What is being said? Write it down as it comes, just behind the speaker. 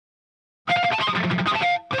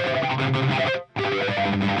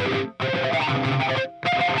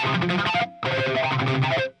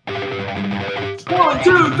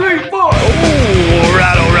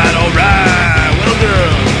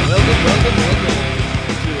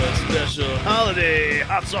special holiday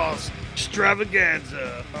hot sauce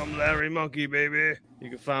extravaganza. I'm Larry Monkey, baby. You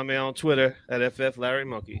can find me on Twitter at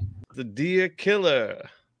FFLarryMonkey. The deer killer,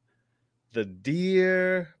 the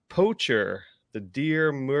deer poacher, the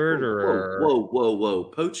deer murderer. Whoa.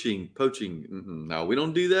 Poaching. No, we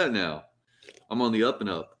don't do that now. I'm on the up and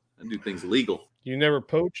up. I do things legal. You never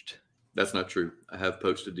poached? That's not true. I have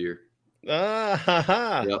poached a deer. Ah, ha,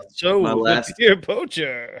 ha. Yep. So, My the last- deer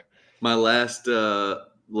poacher. My last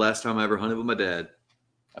time I ever hunted with my dad,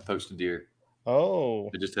 I poached a deer. Oh,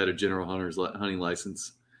 I just had a general hunting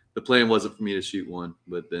license. The plan wasn't for me to shoot one,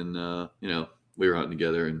 but then we were hunting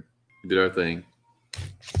together and we did our thing.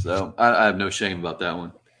 So I have no shame about that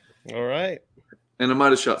one. all right. And I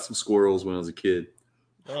might have shot some squirrels when I was a kid.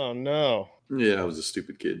 Oh, no. Yeah, I was a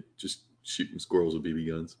stupid kid, just shooting squirrels with BB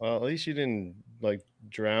guns. Well, at least you didn't like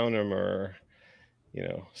drown them or,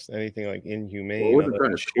 anything like inhumane. Well, I wasn't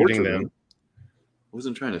trying to torture them. I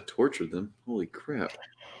wasn't trying to torture them. Holy crap!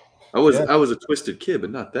 I was a twisted kid, but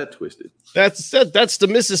not that twisted. That's the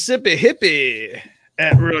Mississippi hippie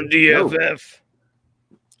at Run DFF.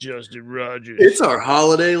 Justin Rogers. It's our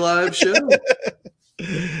holiday live show.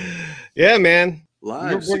 Yeah, man.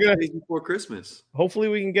 Live We're gonna, days before Christmas. Hopefully,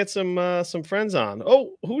 we can get some friends on.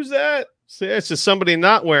 Oh, who's that? See, it's just somebody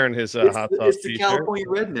not wearing his hot sauce It's the t-shirt. California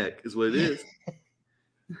redneck, is what it is.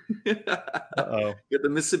 Uh-oh. Got the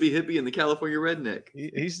Mississippi hippie and the California redneck.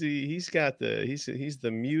 He's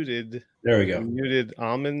the muted. There we go. Muted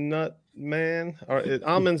almond nut man.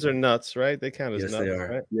 Almonds are nuts, right? They count as Yes, nuts, they are.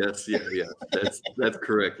 right? Yes, yeah. That's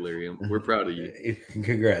correct, Larry. We're proud of you.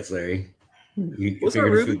 Congrats, Larry. What's up,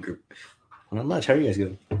 Ruben? Not much. How are you guys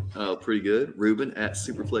doing? Pretty good. Ruben at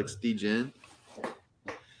Superflex DGen.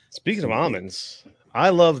 Speaking of almonds, I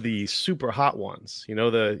love the super hot ones. You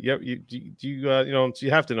have to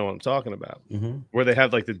know what I'm talking about. Mm-hmm. Where they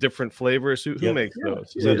have like the different flavors. Who makes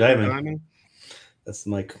those? Is that Diamond? That's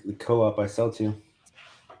the co-op I sell to.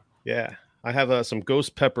 Yeah, I have some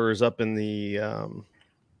ghost peppers up in the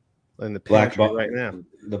pantry right now.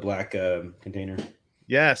 The black container.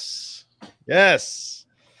 Yes.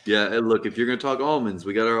 Yeah, and look, if you're going to talk almonds,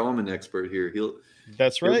 we got our almond expert here.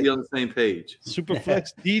 That's right. He'll be on the same page.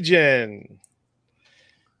 Superflex DGen.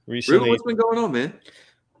 Recently, Ruben, what's been going on, man?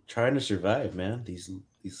 Trying to survive, man. These.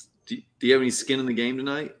 Do you have any skin in the game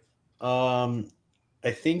tonight? I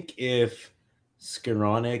think if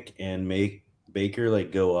Skowronek and Baker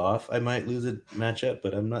go off, I might lose a matchup,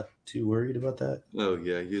 but I'm not too worried about that. Oh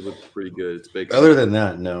yeah, he looks pretty good. It's Baker. Other than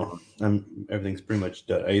that, no. Everything's pretty much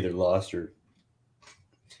done. I either lost or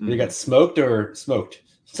either got smoked or smoked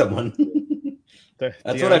someone.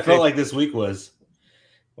 That's what I felt like this week was.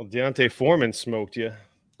 Well, Deontay Foreman smoked you.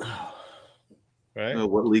 Right? Oh,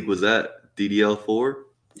 what league was that? DDL4?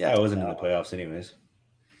 Yeah, I wasn't in the playoffs anyways.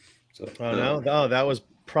 So that was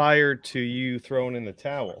prior to you throwing in the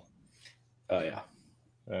towel. Oh yeah.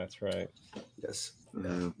 That's right. Yes.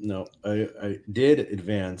 No, I did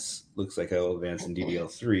advance. Looks like I'll advance in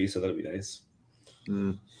DDL3, so that'll be nice.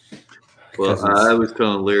 Well, I was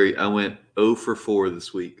telling Larry, I went 0 for 4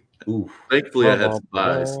 this week. Ooh. Thankfully, I had some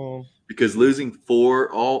buys. Because losing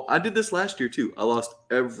 4 I did this last year too. I lost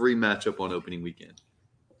every matchup on opening weekend.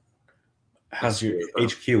 How's your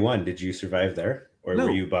HQ1? Did you survive there? Or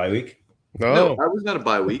were you bye week? No, I was not a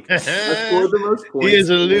bye week. I scored the most points. He is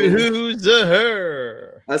a loser.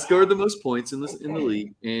 I scored the most points in the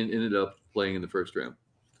league and ended up playing in the first round.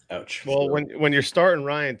 Ouch. Well, when you're starting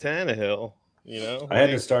Ryan Tannehill, I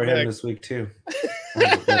had to start him this week too.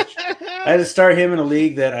 I had to start him in a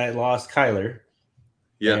league that I lost Kyler.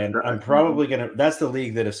 Yeah, and I'm probably gonna. That's the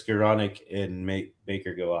league that if Skowronek and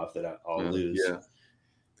Baker go off, that I'll lose. Yeah,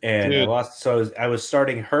 and I lost. So I was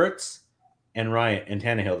starting Hurts and Ryan and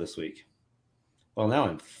Tannehill this week. Well, now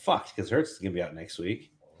I'm fucked because Hurts is gonna be out next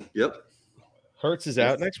week. Yep, Hurts is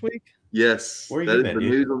out next week. Yes, that is the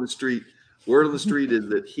news on the street. Word on the street is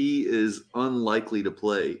that he is unlikely to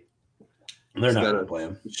play. They're not gonna play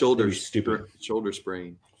him. Shoulder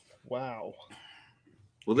sprain. Wow.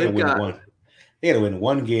 Well, they've got. They got to win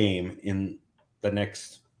one game in the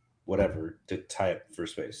next whatever to tie up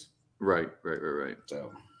first base. Right.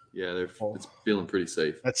 So, yeah, it's feeling pretty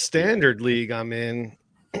safe. That standard league I'm in,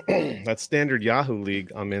 that standard Yahoo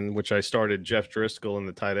league I'm in, which I started Jeff Driscoll in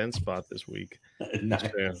the tight end spot this week. Nice.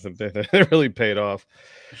 Yeah, that really paid off.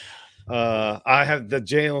 I have the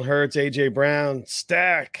Jalen Hurts, AJ Brown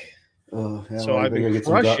stack. Oh, yeah, so I've been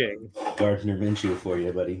crushing Gardner Minshew for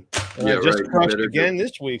you, buddy. Just crushed again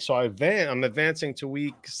this week. So I'm advancing to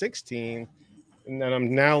week 16, and then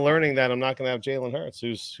I'm now learning that I'm not going to have Jalen Hurts,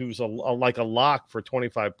 who's like a lock for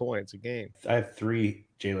 25 points a game. I have 3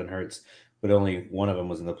 Jalen Hurts. but only one of them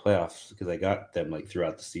was in the playoffs because I got them like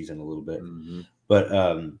throughout the season a little bit. Mm-hmm. But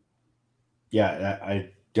I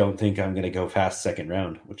don't think I'm going to go past second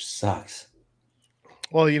round, which sucks.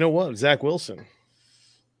 Well, you know what? Zach Wilson.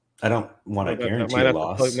 I don't want to guarantee a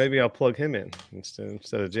loss. Maybe I'll plug him in instead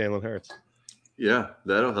of Jalen Hurts. Yeah,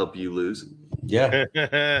 that'll help you lose. Yeah.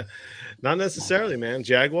 Not necessarily, man.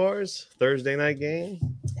 Jaguars, Thursday night game.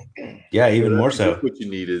 Yeah, even more so. What you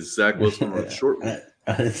need is Zach Wilson on a short week.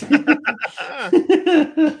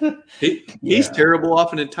 He's terrible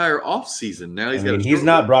off an entire offseason. Now he's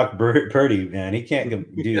not Brock Purdy, man. He can't do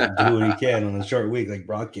what he can on a short week like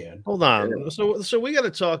Brock can. Hold on. So we got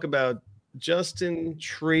to talk about Justin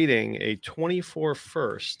trading a 24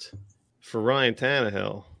 first for Ryan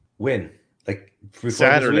Tannehill. When? Like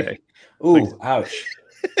Saturday. Ooh, ouch.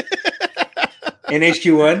 In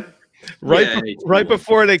HQ1? Right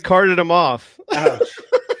before they carted him off. Ouch.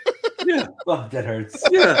 Yeah. Oh, that hurts.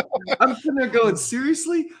 Yeah. I'm sitting there going,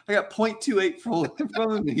 seriously? I got 0.28 from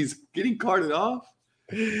him and he's getting carted off?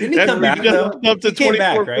 Didn't he come back, though? Up to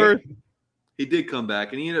 24 right? first. He did come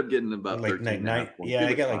back, and he ended up getting about like 13 9 points. Yeah,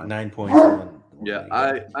 I got like 9 points. Yeah,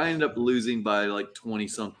 I ended up losing by like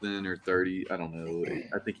 20-something or 30. I don't know.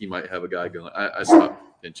 I think he might have a guy going. I stopped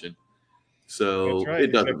pinching. So right.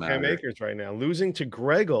 It doesn't matter. Cam Akers right now. Losing to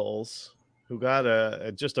Greggles, who got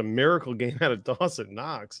just a miracle game out of Dawson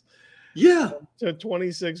Knox. Yeah. To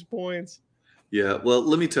 26 points. Yeah, well,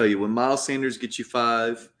 let me tell you, when Miles Sanders gets you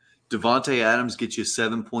 5, Devontae Adams gets you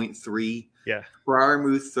 7.3. Yeah.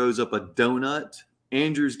 Freiermuth throws up a donut.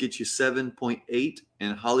 Andrews gets you 7.8,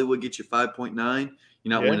 and Hollywood gets you 5.9. You're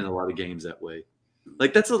not winning a lot of games that way.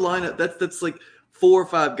 Like, that's a lineup. That's like 4 or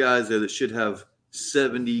 5 guys there that should have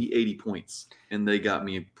 70, 80 points. And they got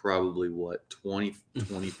me probably, 20,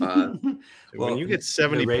 25? When you get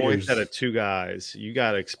 70 points out of 2 guys, you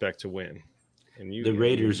got to expect to win. And the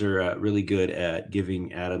Raiders are really good at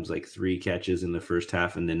giving Adams like 3 catches in the first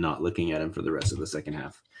half and then not looking at him for the rest of the second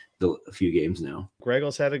half. A few games now.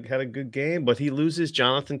 Greggles had a good game, but he loses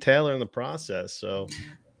Jonathan Taylor in the process. So,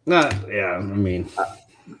 yeah, I mean,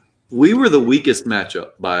 we were the weakest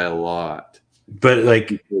matchup by a lot. But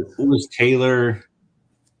like, it was Taylor.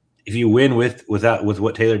 If you win with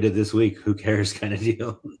what Taylor did this week, who cares? Kind of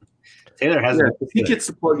deal. Taylor hasn't. Yeah, he gets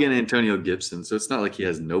to plug in Antonio Gibson, so it's not like he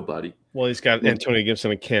has nobody. Well, he's got Antonio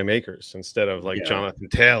Gibson and Cam Akers instead of Jonathan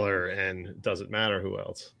Taylor, and it doesn't matter who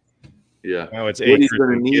else. Yeah. Now it's what he's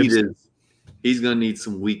going to need is he's going to need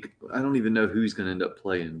some weak. I don't even know who he's going to end up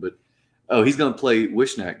playing, but he's going to play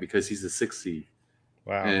Wishnack because he's the 6th seed.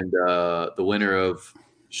 Wow. And the winner of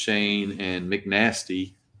Shane and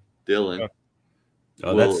McNasty, Dylan.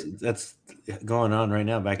 That's going on right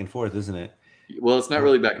now, back and forth, isn't it? Well, it's not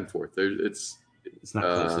really back and forth. It's not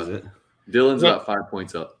close, is it? Dylan's about 5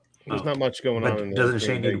 points up. There's not much going on. Doesn't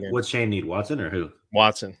Shane need? What's Shane need? Watson or who?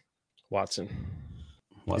 Watson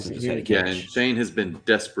just had a catch. Yeah, and Shane has been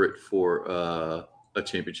desperate for a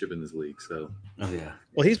championship in this league. So,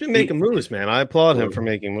 well, he's been making moves, man. I applaud him for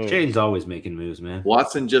making moves. Shane's always making moves, man.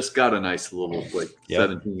 Watson just got a nice little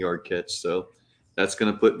 17-yard catch, so that's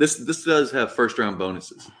going to put this. This does have first down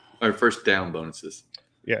bonuses.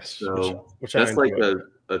 Yes, so which that's like a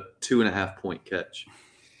 2.5 point catch.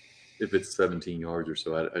 If it's 17 yards or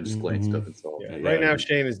so, I just glanced up and saw. Yeah. Right now,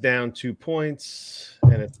 Shane is down 2 points,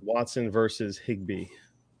 and it's Watson versus Higbee.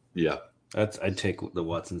 Yeah, I'd take the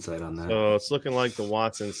Watson side on that. So it's looking like the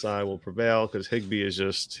Watson side will prevail because Higbee is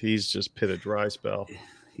he's hit a dry spell.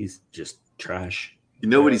 He's just trash. You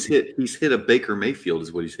know what he's hit? He's hit a Baker Mayfield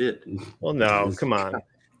is what he's hit. Well, no, come on.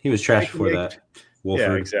 He was trash before that.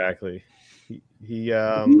 Wolford. Yeah, exactly. He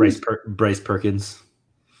Bryce Perkins.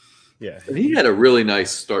 Yeah, he had a really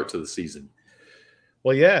nice start to the season.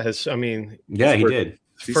 Well, yeah, he did.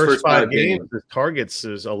 First 5 games, his targets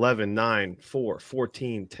is 11, 9, 4,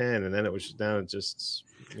 14, 10, and then it was down to just.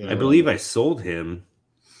 I believe I sold him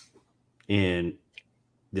in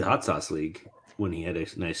the Hot Sauce League when he had a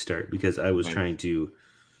nice start because I was trying to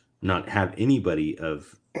not have anybody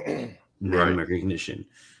of name recognition.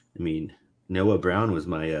 I mean, Noah Brown was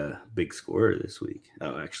my big scorer this week.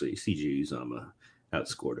 Oh, actually, CJ Uzomah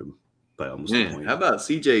outscored him by almost a point. How about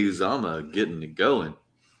CJ Uzomah getting it going?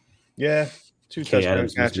 Yeah, 2 touchdown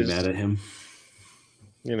catches. Mad at him.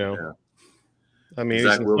 I mean,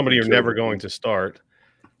 he's somebody you're never going to start.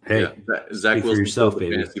 Hey, Zach Wilson yourself, the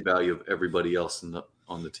fantasy value of everybody else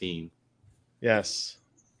on the team. Yes,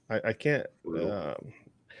 I can't.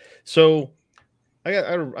 So I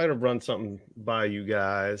got to run something by you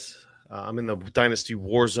guys. I'm in the Dynasty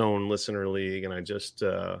Warzone Listener League, and I just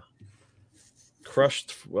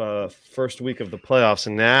crushed first week of the playoffs,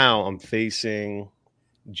 and now I'm facing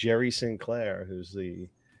Jerry Sinclair, who's the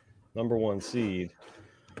number 1 seed.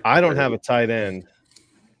 I don't have a tight end.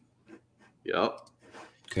 Yep.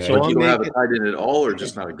 Okay. So you don't have a tight end at all, or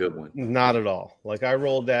just not a good one? Not at all. Like I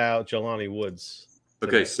rolled out Jelani Woods.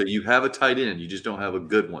 Today. Okay, so you have a tight end, you just don't have a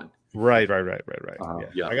good one. Right.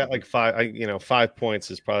 Yeah. I got like 5 points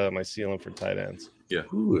is probably my ceiling for tight ends. Yeah.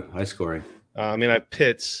 Ooh, high scoring. I mean, I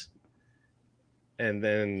Pitts, and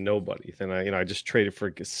then nobody. Then I just traded for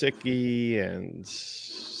Gesicki and.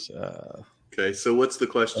 Okay, so what's the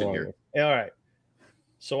question here? All right.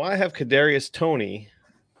 So I have Kadarius Toney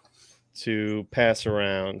to pass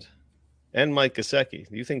around, and Mike Gesicki.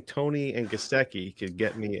 Do you think Toney and Gesicki could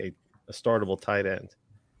get me a startable tight end?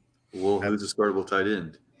 Well, who's a startable tight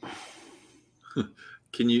end?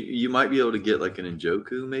 Can you might be able to get like an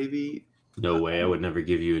Njoku maybe? No way, I would never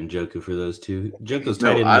give you Njoku for those two. Njoku's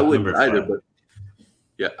tight end. I wouldn't either, but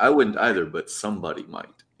I wouldn't either, but somebody might,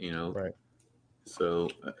 Right. So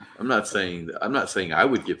I'm not saying I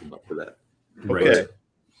would give him up for that. Right. Okay.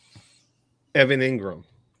 Evan Ingram.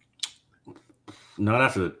 Not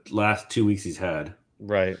after the last 2 weeks he's had.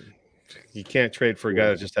 Right. You can't trade for a guy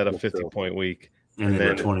that just had a 50-point week. And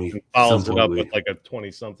then 20 follows it up with like a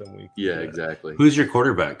 20-something week. Yeah, exactly. Who's your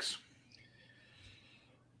quarterbacks?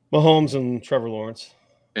 Mahomes and Trevor Lawrence.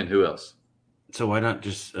 And who else? So why not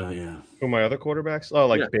just Who are my other quarterbacks? Oh,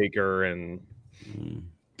 like Baker and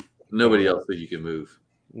nobody else that you can move.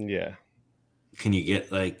 Yeah. Can you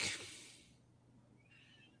get like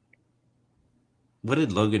what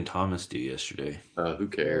did Logan Thomas do yesterday? Who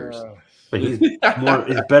cares? But he's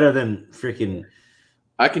better than freaking.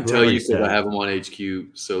 I can tell you because I have him on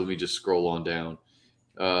HQ. So let me just scroll on down.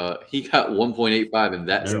 He got 1.85, and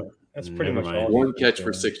that's pretty much all. One catch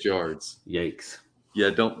for 6 yards. Yikes!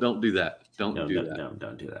 Yeah, don't do that. Don't do that. No,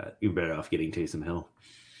 don't do that. You're better off getting Taysom Hill.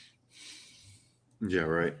 Yeah,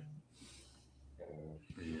 right.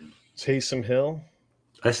 Taysom Hill.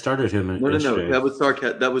 I started him. No. That was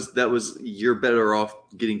sarcasm. That was. You're better off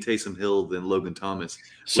getting Taysom Hill than Logan Thomas.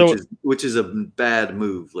 Which is a bad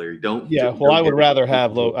move, Larry. Don't. Yeah. Well, I would rather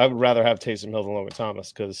have Taysom Hill than Logan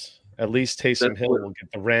Thomas because at least Taysom Hill will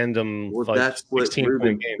get the random. Well, that's what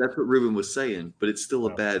Ruben was saying, but it's still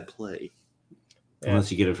a bad play.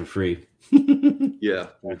 Unless you get it for free. Yeah,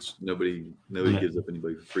 which nobody gives up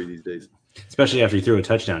anybody for free these days. Especially after he threw a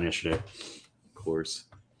touchdown yesterday. Of course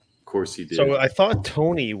he did. So I thought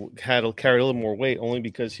Toney had carried a little more weight only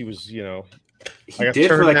because he was, he did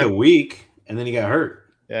for like a week and then he got hurt.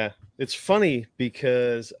 Yeah. It's funny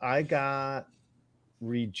because I got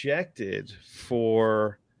rejected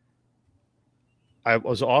I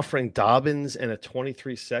was offering Dobbins and a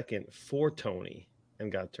 23-second for Toney and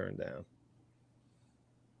got turned down.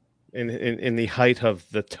 In the height of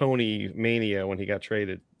the Toney mania when he got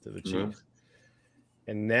traded to the Chiefs. Mm-hmm.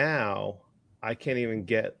 And now I can't even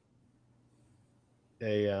get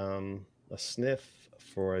a sniff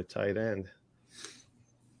for a tight end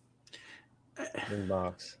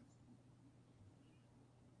inbox.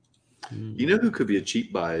 You know who could be a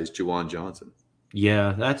cheap buy is Juwan Johnson.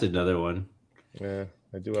 Yeah, that's another one. Yeah,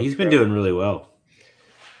 I do. He's been doing really well.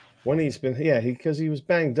 When he's been, because he was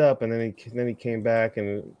banged up, and then he came back,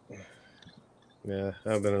 and that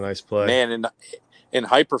would have been a nice play. Man, in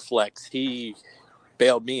Hyperflex, he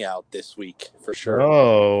bailed me out this week for sure.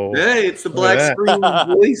 Oh, hey, it's the black screen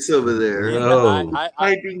voice over there.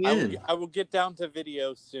 I will get down to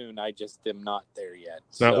video soon. I just am not there yet.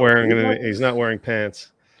 He's not wearing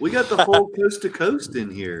pants. We got the whole coast to coast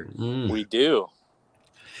in here. We do.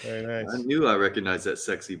 Very nice. I knew I recognized that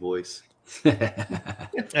sexy voice.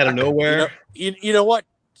 Out of nowhere. You know what?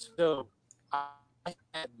 So I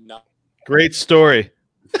had not. Great story.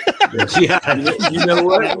 Yeah. You know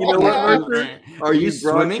what, Arthur? Are you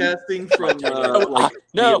broadcasting from the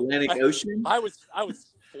Atlantic Ocean? I was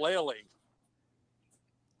flailing.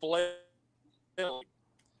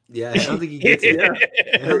 Yeah, I don't think he gets it.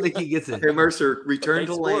 I don't think he gets it. Hey, Mercer, return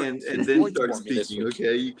to land and then start speaking,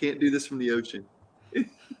 okay? You can't do this from the ocean.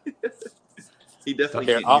 He definitely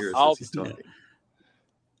can't hear us as he's talking.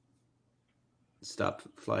 Stop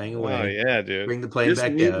flying away. Oh, yeah, dude. Bring the plane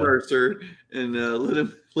back down. Mercer and let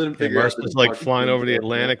him figure out. Mercer's like flying over the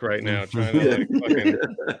Atlantic right now, trying to fucking.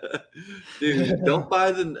 Dude, don't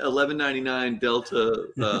buy the $11.99 Delta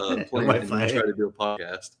plane and try to do a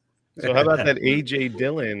podcast. So how about that AJ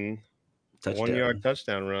Dillon 1-yard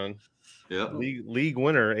touchdown run? Yeah, league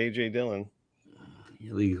winner AJ Dillon.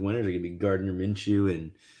 League winners are gonna be Gardner Minshew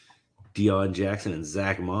and Deion Jackson and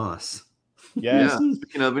Zach Moss. Yes. Yeah.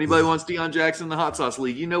 Speaking of, anybody wants Deion Jackson in the Hot Sauce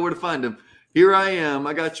League, you know where to find him. Here I am.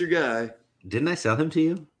 I got your guy. Didn't I sell him to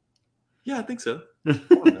you? Yeah, I think so. I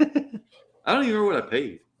don't even remember what I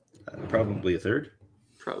paid. Probably a third.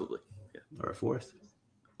 Probably. Yeah. Or a fourth.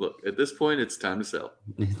 Look, at this point, it's time to sell.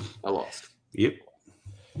 I lost. Yep.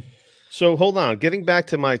 So hold on. Getting back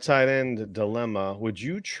to my tight end dilemma, would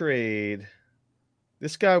you trade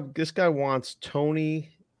this guy? This guy wants Tony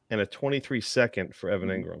and a 23 second for Evan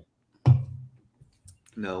Ingram.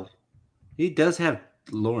 No. He does have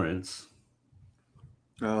Lawrence.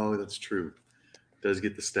 Oh, that's true. Does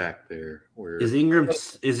get the stack there. Where is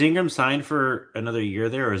Ingram signed for another year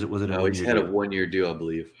there, or was it no? He's had a 1 year deal, I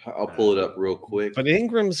believe. I'll pull it up real quick. But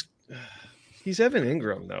he's Evan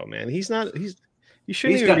Ingram though, man. He shouldn't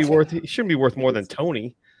even be worth. He shouldn't be worth more than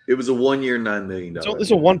Tony. It was a 1 year, $9 million. So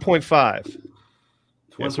it's a 1.5.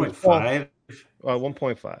 1.5.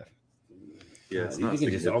 1.5. Yeah, you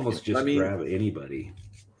can just almost grab anybody.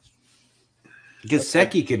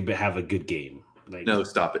 Gesicki could have a good game. No,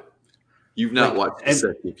 stop it. You've not watched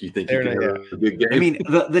Gesicki if you think you can have a good game. I mean,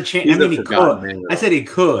 the chance. I mean, he could. I said he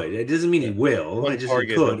could. It doesn't mean he will. It just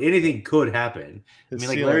could. Anything could happen. I mean,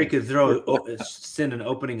 like Larry could send an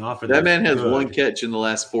opening offer. That man has one catch in the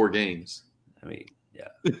last 4 games. I mean, yeah.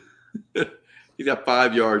 He's got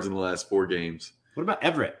 5 yards in the last 4 games. What about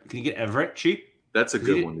Everett? Can you get Everett cheap? That's a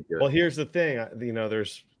good one to get. Well, here's the thing.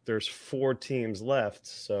 There's 4 teams left,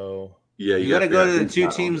 so. Yeah, you got to go to the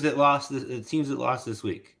 2 teams that lost. The teams that lost this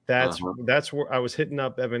week. That's where I was hitting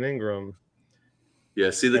up Evan Ingram.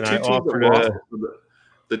 Yeah, see the 2 teams that lost.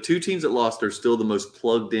 The 2 teams that lost are still the most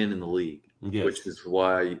plugged in the league, which is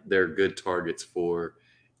why they're good targets for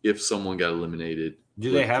if someone got eliminated.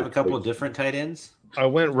 Do they have a couple of different tight ends? I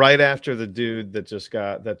went right after the dude that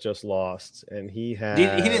just lost, and he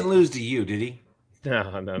didn't lose to you, did he? No.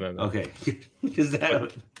 Okay, because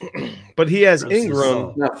that. But he has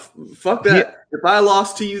Ingram. No, fuck that. If I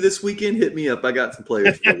lost to you this weekend, hit me up. I got some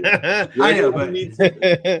players. For you. I know, but you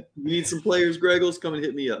need some players. Greggles, come and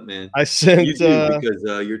hit me up, man. I sent you do because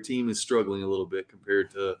your team is struggling a little bit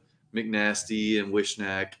compared to McNasty and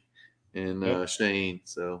Wishnack and Shane.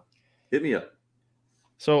 So hit me up.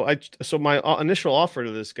 So my initial offer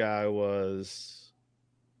to this guy was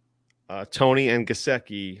Tony and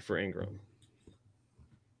Gesicki for Ingram.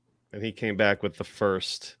 And he came back with the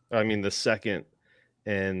second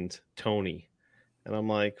and Tony. And I'm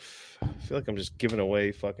like, I feel like I'm just giving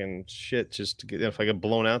away fucking shit just to get, if I get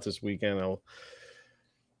blown out this weekend,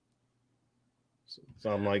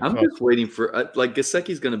 so I'm like, I'm just waiting for,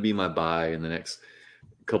 Gesicki's going to be my buy in the next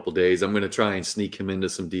couple days. I'm going to try and sneak him into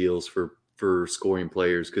some deals for scoring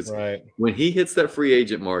players. Because when he hits that free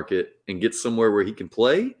agent market and gets somewhere where he can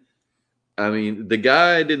play, I mean, the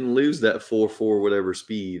guy didn't lose that 4.4 whatever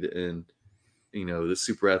speed and, the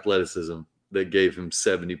super athleticism that gave him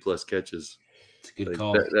 70 plus catches. It's a good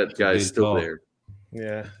call. That guy's still there.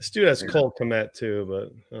 Yeah. This dude has Cole Kmet too,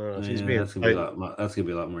 but he's being that's going to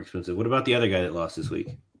be a lot more expensive. What about the other guy that lost this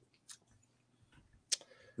week?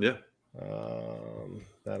 Yeah.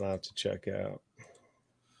 That I'll have to check out.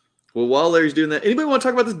 Well, while Larry's doing that, anybody want to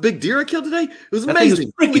talk about this big deer I killed today? It was amazing.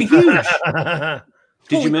 It was freaking huge.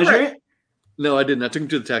 Did you measure it? No, I didn't. I took him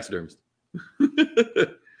to the taxidermist.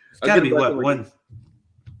 It's got to be what,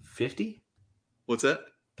 150? What's that?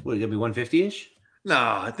 What, it'll be 150-ish? No,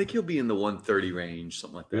 I think he'll be in the 130 range,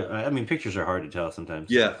 something like that. I mean, pictures are hard to tell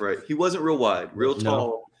sometimes. Yeah, right. He wasn't real wide, real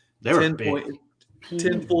tall. They were big.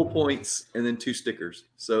 10 full points and then 2 stickers.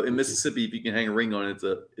 So in Mississippi, if you can hang a ring on it,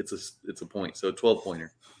 it's a point. So a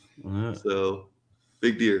 12-pointer. So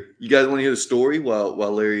big deer. You guys want to hear the story while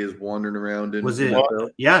Larry is wandering around?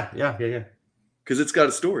 Yeah. Because it's got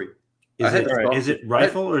a story. Is it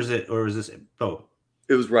rifle or is this bow?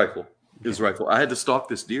 It was rifle. It was rifle. I had to stalk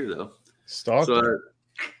this deer though.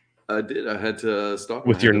 I did. I had to stalk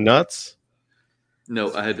with your nuts.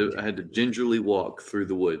 No, I had to gingerly walk through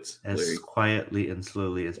the woods as quietly and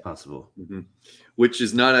slowly as possible. Mm-hmm. Which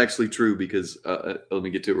is not actually true because let me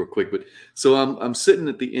get to it real quick. But so I'm sitting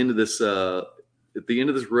at the end of this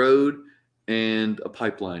road and a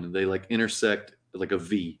pipeline, and they intersect like a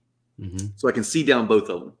V, so I can see down both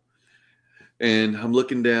of them. And I'm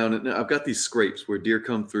looking down, and I've got these scrapes where deer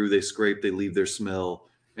come through. They scrape, they leave their smell,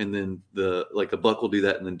 and then the buck will do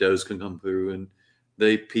that, and then does can come through and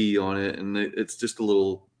they pee on it, and it's just a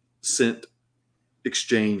little scent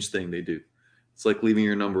exchange thing they do. It's like leaving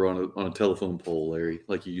your number on a telephone pole, Larry,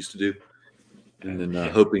 like you used to do, and then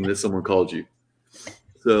hoping that someone called you.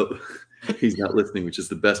 So he's not listening, which is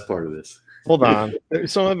the best part of this. Hold on.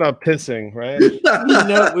 There's something about pissing, right?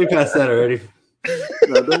 No, we passed that already.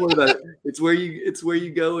 No, don't worry about it. It's where you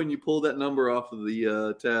go and you pull that number off of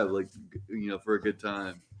the tab, for a good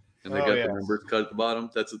time. And they got the numbers cut at the bottom.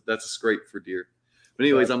 That's a scrape for deer. But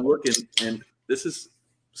anyways, I'm looking, and this is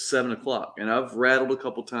 7:00, and I've rattled a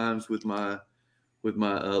couple times with my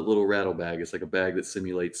little rattle bag. It's like a bag that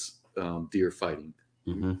simulates deer fighting.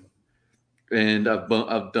 Mm-hmm. And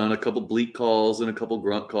I've done a couple bleat calls and a couple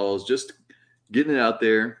grunt calls, just getting it out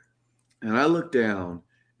there. And I look down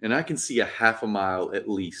and I can see a half a mile at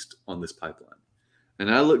least on this pipeline.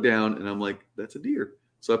 And I look down and I'm like, that's a deer.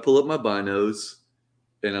 So I pull up my binos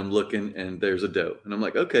and I'm looking and there's a doe. And I'm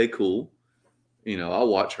like, okay, cool. I'll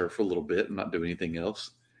watch her for a little bit and not do anything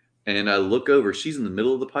else. And I look over, she's in the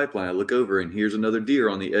middle of the pipeline. I look over and here's another deer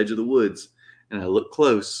on the edge of the woods. And I look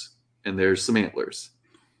close and there's some antlers.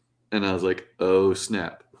 And I was like, oh,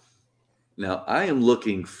 snap. Now I am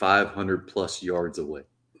looking 500 plus yards away.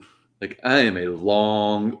 Like I am a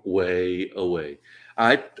long way away.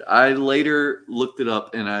 I later looked it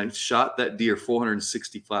up and I shot that deer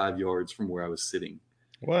 465 yards from where I was sitting.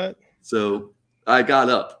 What? So I got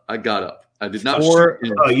up. I did not shoot.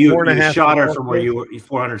 Oh, you shot her from where you were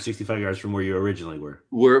 465 yards from where you originally were.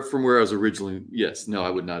 From where I was originally. Yes. No, I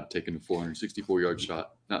would not have taken a 464-yard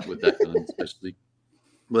shot. Not with that gun, especially.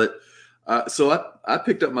 But so I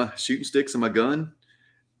picked up my shooting sticks and my gun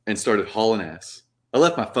and started hauling ass. I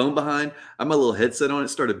left my phone behind. I had my little headset on. It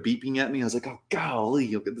started beeping at me. I was like, oh,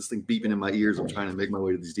 golly, I'll get this thing beeping in my ears. I'm trying to make my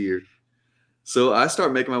way to these deer. So I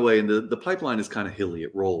start making my way, and the pipeline is kind of hilly.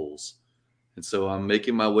 It rolls. And so I'm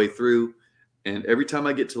making my way through. And every time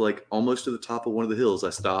I get to like almost to the top of one of the hills, I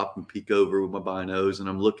stop and peek over with my binos, and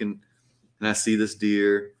I'm looking, and I see this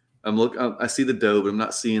deer. I see the doe, but I'm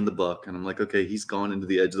not seeing the buck. And I'm like, okay, he's gone into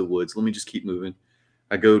the edge of the woods. Let me just keep moving.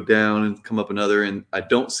 I go down and come up another, and I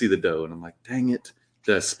don't see the doe. And I'm like, dang it.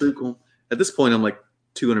 Did I spook him? At this point, I'm like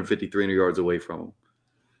 250, 300 yards away from him.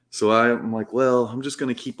 So I'm like, well, I'm just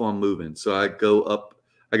going to keep on moving. So I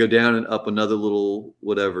go down and up another little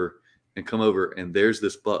whatever and come over, and there's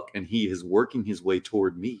this buck, and he is working his way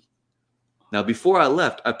toward me. Now, before I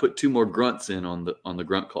left, I put 2 more grunts in on the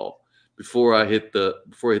grunt call before I hit the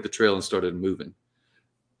trail and started moving.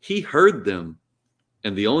 He heard them,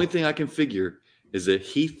 and the only thing I can figure is that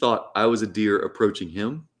he thought I was a deer approaching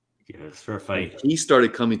him. Yes, for a fight. He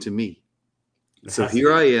started coming to me. So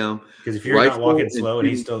here I am. Because if you're not walking slow and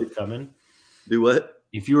he's still coming. Do what?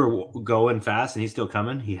 If you were going fast and he's still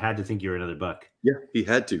coming, he had to think you were another buck. Yeah, he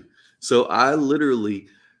had to. So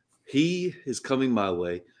he is coming my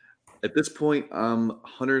way. At this point, I'm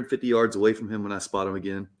 150 yards away from him when I spot him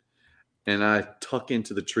again. And I tuck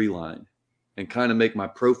into the tree line and kind of make my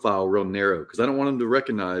profile real narrow because I don't want him to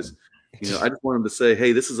recognize, I just want him to say,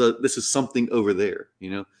 hey, this is something over there,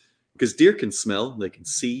 because deer can smell, they can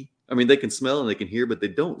see. I mean, they can smell and they can hear, but they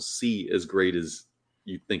don't see as great as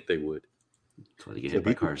you think they would. That's why they get hit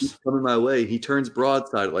by cars. He's coming my way. He turns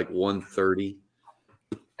broadside at like 130,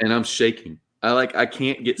 and I'm shaking. I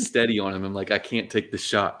can't get steady on him. I'm like, I can't take the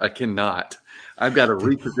shot. I cannot. I've got to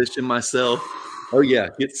reposition myself. Oh yeah,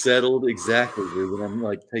 get settled exactly. When I'm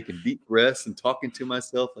like taking deep breaths and talking to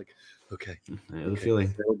myself, like, okay, feeling.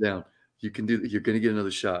 Settle down. You can do. You're going to get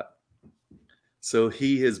another shot. So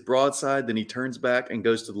he is broadside. Then he turns back and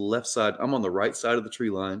goes to the left side. I'm on the right side of the tree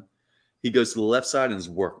line. He goes to the left side and is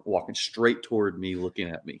walking straight toward me, looking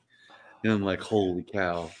at me. And I'm like, holy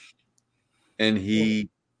cow. And he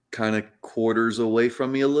kind of quarters away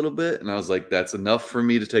from me a little bit. And I was like, that's enough for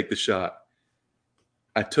me to take the shot.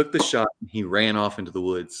 I took the shot and he ran off into the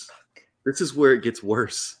woods. This is where it gets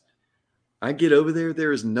worse. I get over there.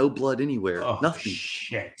 There is no blood anywhere. Oh, nothing.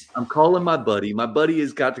 Shit. I'm calling my buddy. My buddy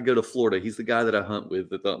has got to go to Florida. He's the guy that I hunt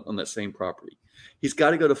with on that same property. He's got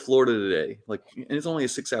to go to Florida today. And it's only a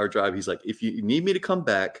 6-hour drive. He's like, if you need me to come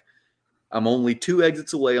back, I'm only 2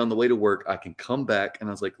 exits away on the way to work. I can come back. And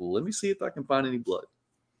I was like, well, let me see if I can find any blood.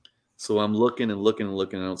 So I'm looking and looking and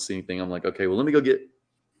looking. I don't see anything. I'm like, okay, well, let me go get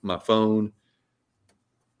my phone.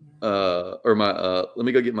 Let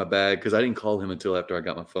me go get my bag because I didn't call him until after I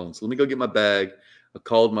got my phone. So let me go get my bag. I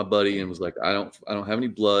called my buddy and was like, I don't have any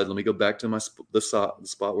blood. Let me go back to the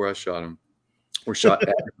spot where I shot him or shot at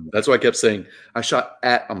him. That's why I kept saying I shot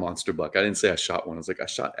at a monster buck. I didn't say I shot one. I was like, I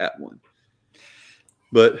shot at one.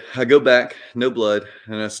 But I go back, no blood,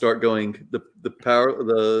 and I start going.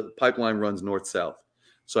 The pipeline runs north-south.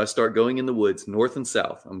 So I start going in the woods, north and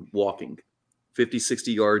south. I'm walking 50,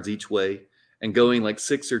 60 yards each way and going like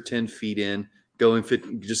 6 or 10 feet in,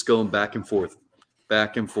 just going back and forth,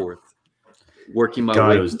 working my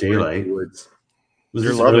way. It was daylight. Woods. Was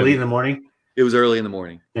it early in the morning? It was early in the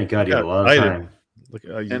morning. Thank God you had a lot of time.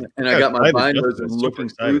 And I got my binders and looking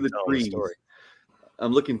through the trees.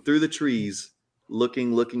 I'm looking through the trees,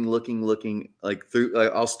 looking, like through.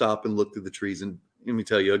 I'll stop and look through the trees. And let me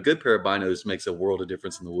tell you, a good pair of binos makes a world of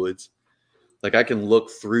difference in the woods. Like I can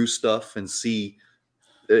look through stuff and see.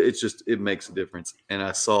 It makes a difference. And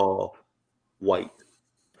I saw white.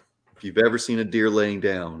 If you've ever seen a deer laying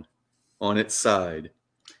down on its side,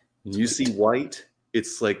 and you see white,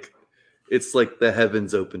 it's like the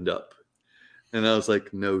heavens opened up. And I was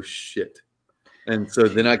like, no shit. And so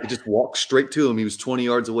then I could just walk straight to him. He was 20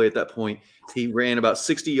 yards away at that point. He ran about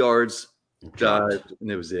 60 yards, dived,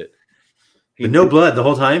 and it was it. No blood the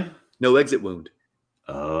whole time? No exit wound.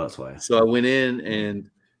 Oh, that's why. So I went in and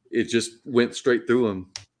it just went straight through him.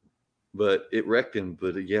 But it wrecked him.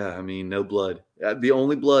 But yeah, I mean, no blood. The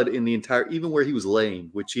only blood in the entire, even where he was laying,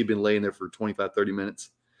 which he'd been laying there for 25, 30 minutes,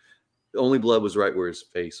 the only blood was right where his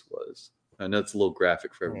face was. I know it's a little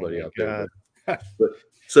graphic for everybody out there. But,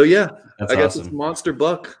 so yeah, that's I got awesome. This monster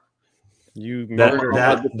buck. You that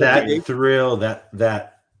thrill, that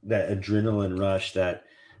adrenaline rush, that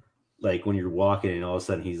like when you're walking and all of a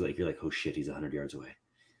sudden you're like, oh shit, he's 100 yards away.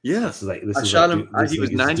 Yeah, I shot him. He was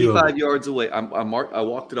 95 yards away. I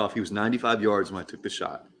walked it off. He was 95 yards when I took the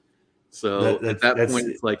shot. So at that point,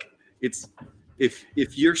 it's like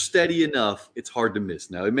if you're steady enough, it's hard to miss.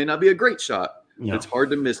 Now it may not be a great shot. No. It's hard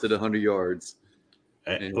to miss at 100 yards.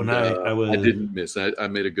 I didn't miss. I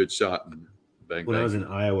made a good shot. And bang, I was in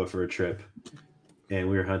Iowa for a trip, and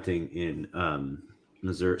we were hunting in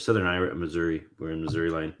Missouri, southern Iowa, Missouri. We're in Missouri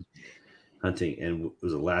line hunting, and it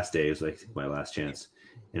was the last day. It was like my last chance.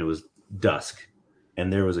 And it was dusk,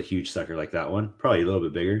 and there was a huge sucker like that one, probably a little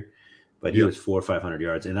bit bigger, but he was 400 or 500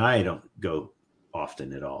 yards, and I don't go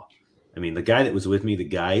often at all. I mean, the guy that was with me, the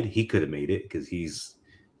guide, he could have made it because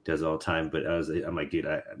does all the time, but I'm like, dude,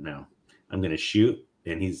 I'm going to shoot,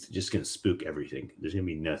 and he's just going to spook everything. There's going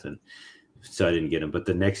to be nothing. So I didn't get him. But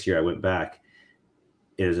the next year I went back,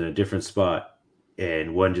 it was in a different spot,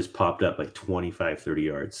 and one just popped up like 25, 30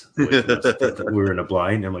 yards. We were in a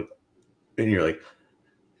blind. I'm like, and you're like,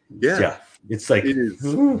 yeah, it's like it is.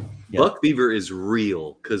 Buck fever is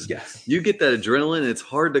real because you get that adrenaline. And it's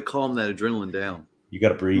hard to calm that adrenaline down. You got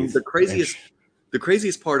to breathe. The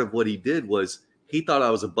craziest part of what he did was he thought I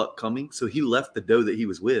was a buck coming, so he left the doe that he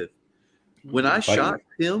was with. When I shot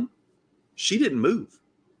him, she didn't move.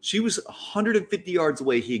 She was 150 yards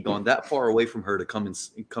away. He had gone that far away from her to come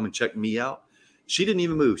and check me out. She didn't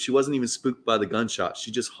even move. She wasn't even spooked by the gunshot.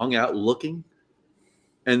 She just hung out looking.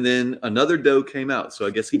 And then another doe came out. So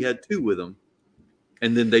I guess he had two with him.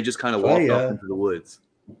 And then they just kind of walked off into the woods.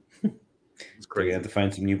 It's crazy. You have to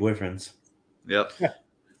find some new boyfriends. Yep.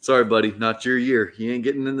 Sorry, buddy. Not your year. You ain't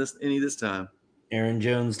getting any this time. Aaron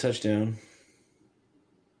Jones touchdown.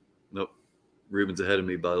 Nope. Ruben's ahead of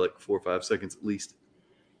me by like 4 or 5 seconds at least.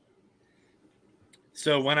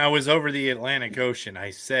 So when I was over the Atlantic Ocean,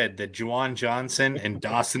 I said that Juwan Johnson and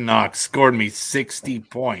Dawson Knox scored me 60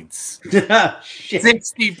 points.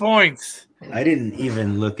 60 points. I didn't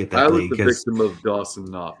even look at that. I was the victim of Dawson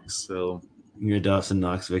Knox. So you're a Dawson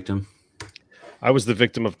Knox victim. I was the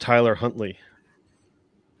victim of Tyler Huntley.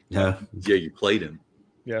 Yeah. Yeah, you played him.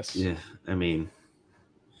 Yes. Yeah. I mean,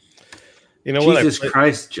 you know Jesus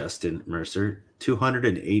Christ, Justin Mercer,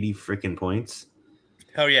 280 freaking points.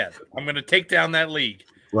 Hell yeah. I'm going to take down that league.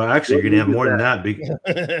 Well, actually, you're going to have more than that.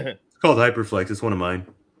 It's called Hyperflex. It's one of mine.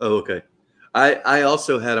 Oh, okay. I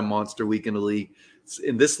also had a monster week in the league.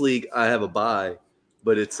 In this league, I have a bye,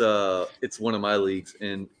 but it's one of my leagues,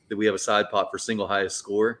 and we have a side pot for single highest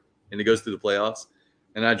score, and it goes through the playoffs,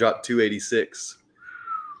 and I dropped 286.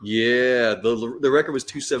 Yeah, the record was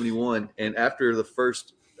 271, and after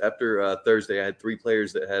Thursday, I had 3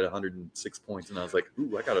 players that had 106 points, and I was like,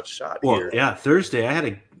 "Ooh, I got a shot here." Yeah, Thursday I had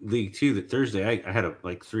a league too. That Thursday I had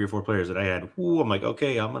like 3 or 4 players that I had. Ooh, I'm like,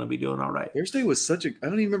 okay, I'm gonna be doing all right. Thursday was I don't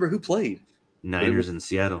even remember who played. Niners in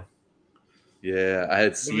Seattle. Yeah, I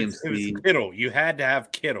had CMC. It was Kittle. You had to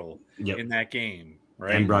have Kittle in that game,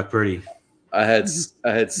 right? And Brock Purdy. I had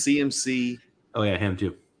CMC. Oh yeah, him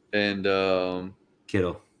too. And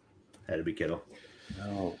Kittle. Had to be Kittle.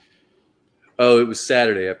 No. Oh, it was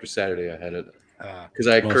Saturday. After Saturday, I had it because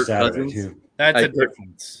I had Kirk Cousins. Too. That's a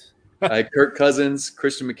difference. I had Kirk Cousins,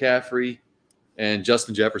 Christian McCaffrey, and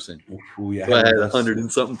Justin Jefferson. Ooh, yeah, so I had 100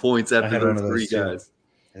 and something points after those 3 guys.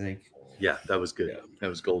 I think. Yeah, that was good. Yeah. That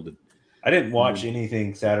was golden. I didn't watch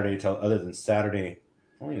anything Saturday other than Saturday.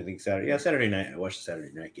 I don't even think Saturday. Yeah, Saturday night. I watched the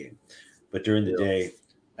Saturday night game. But during the day,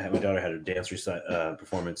 my daughter had a dance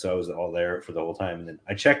performance, so I was all there for the whole time. And then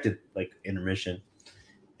I checked it like intermission,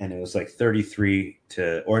 and it was like 33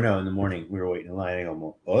 to, or no, in the morning we were waiting in line.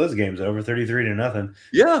 This game's over, 33-0.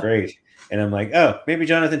 Yeah, great. And I'm like, oh, maybe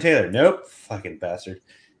Jonathan Taylor. Nope, fucking bastard.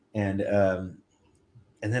 And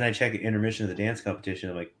then I check intermission of the dance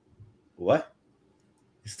competition. I'm like, what?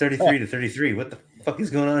 It's 33-33. What the fuck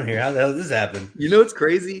is going on here? How the hell did this happen? You know what's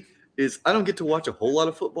crazy is I don't get to watch a whole lot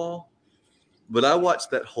of football, but I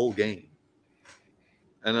watched that whole game,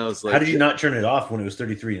 and I was like, how did you not turn it off when it was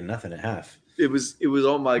 33-0 at half? It was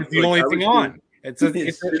on my. It's the only thing on. It's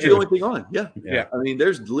the only thing on. Yeah. I mean,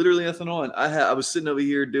 there's literally nothing on. I was sitting over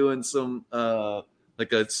here doing some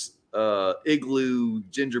like a igloo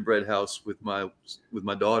gingerbread house with my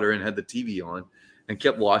daughter and had the TV on and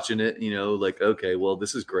kept watching it. Like, okay, well,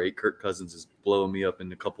 this is great. Kirk Cousins is blowing me up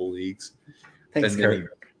in a couple leagues. Thanks,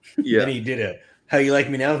 Kirk. Then he did a "How you like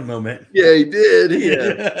me now" moment. Yeah, he did.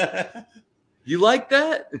 Yeah. You like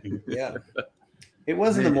that? Yeah. It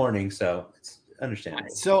was in the morning, so it's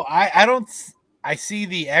understandable. So I see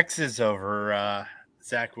the X's over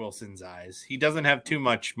Zach Wilson's eyes. He doesn't have too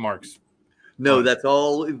much marks. No, that's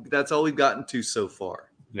all we've gotten to so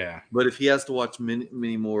far. Yeah. But if he has to watch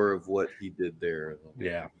many more of what he did there.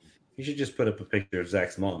 Yeah. You should just put up a picture of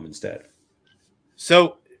Zach's mom instead.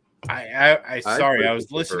 So I sorry, I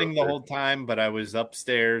was listening the whole time, but I was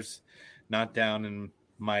upstairs, not down in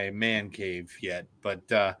my man cave yet. But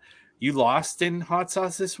you lost in hot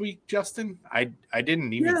sauce this week, Justin? I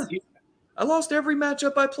didn't even see that. I lost every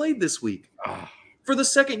matchup I played this week. For the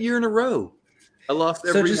second year in a row. I lost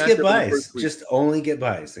every matchup. So just get buys. Just only get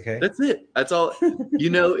buys, okay? That's it. That's all.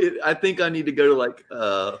 I think I need to go to like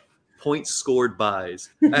points scored buys.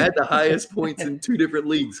 I had the highest points in 2 different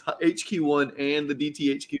leagues, HQ1 and the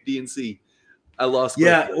DTHQ DNC. I lost.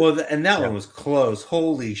 Yeah, and that one was close.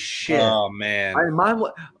 Holy shit! Oh man,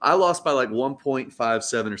 I lost by like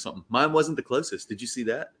 1.57 or something. Mine wasn't the closest. Did you see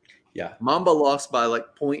that? Yeah, Mamba lost by like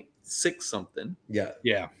 0.6 something. Yeah.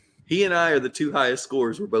 He and I are the 2 highest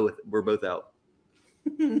scores. We're both out.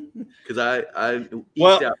 Because I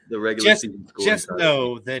eked out the regular season score. Just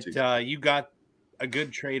know that you got a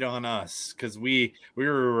good trade on us because we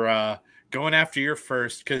were going after your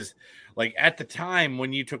first because like at the time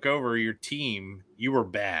when you took over your team, you were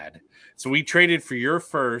bad. So we traded for your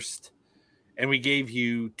first and we gave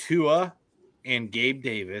you Tua and Gabe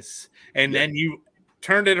Davis. And then you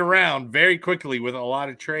turned it around very quickly with a lot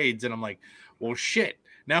of trades. And I'm like, well, shit.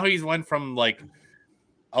 Now he's went from like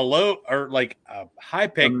a low or like a high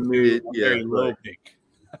pick to a very low pick.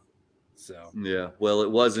 So well,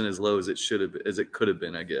 it wasn't as low as it could have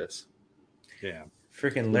been, I guess. Yeah,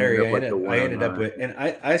 freaking Larry. I ended up with, and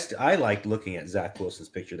I liked looking at Zach Wilson's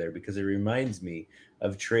picture there because it reminds me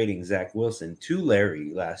of trading Zach Wilson to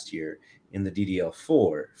Larry last year in the DDL4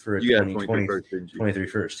 for a 23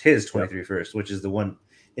 first, his 23 first, which is the one.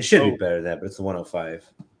 It should be better than that, but it's the 105.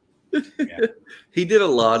 Yeah. He did a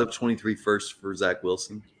lot of 23 firsts for Zach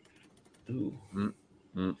Wilson. Ooh.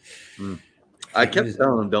 I kept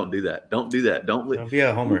telling him, don't do that. Don't do that. Don't be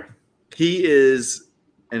a homer. He is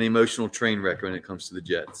an emotional train wreck when it comes to the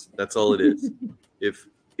Jets. That's all it is. If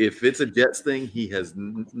it's a Jets thing, he has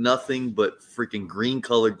nothing but freaking green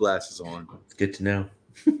colored glasses on. It's good to know.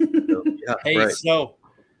 So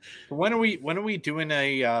when are we doing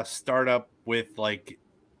a startup with like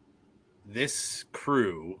this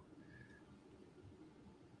crew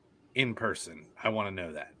in person? I want to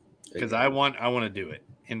know that because I want to do it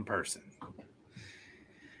in person.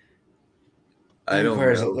 I don't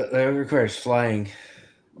know. It requires flying.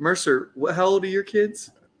 Mercer, how old are your kids?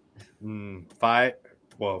 5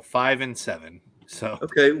 and 7. So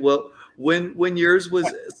okay, well, when yours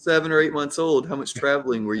was 7 or 8 months old, how much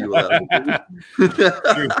traveling were you allowed?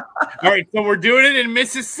 All right, so we're doing it in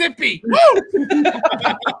Mississippi. Woo!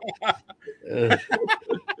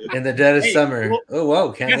 In the dead of summer.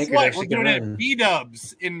 Cam Akers actually we're doing it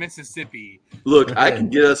B-dubs in Mississippi. Look, I can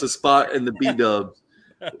get us a spot in the B-dubs.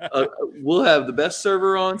 We'll have the best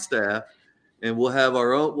server on staff, and we'll have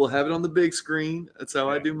our own. We'll have it on the big screen. That's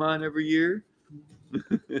how I do mine every year.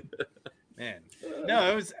 Man,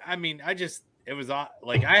 no, it was. I mean, it was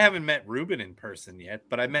like I haven't met Ruben in person yet,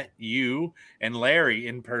 but I met you and Larry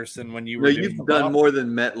in person when you were. No, you've done more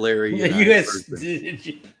than met Larry.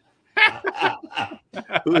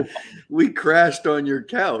 We crashed on your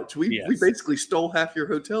couch. We basically stole half your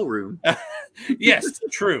hotel room. Yes,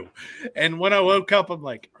 true. And when I woke up, I'm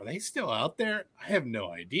like, are they still out there? I have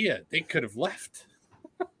no idea. They could have left.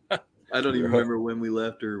 I don't even remember when we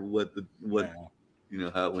left or how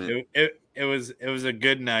it went. It was a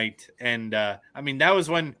good night. And I mean, that was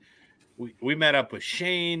when we met up with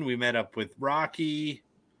Shane. We met up with Rocky.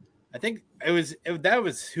 I think that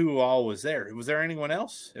was who all was there. Was there anyone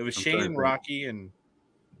else? It was Shane, Rocky, and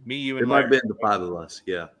me, you, and it might have been the 5 of us.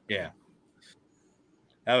 Yeah. Yeah.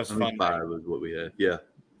 That was fun. 5 was what we had. Yeah.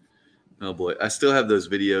 Oh boy. I still have those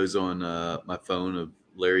videos on my phone of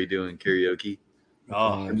Larry doing karaoke.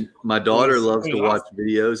 Oh, and my daughter loves to watch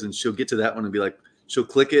videos, and she'll get to that one and be like, she'll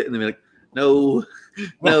click it and then be like, no.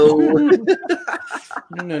 No.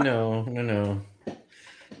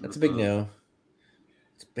 That's a big no.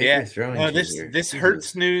 No, this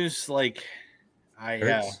hurts news. Like I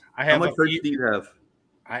have. How much hurts do you have?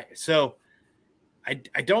 I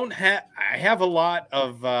have a lot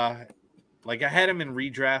of like I had him in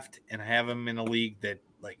redraft and I have him in a league that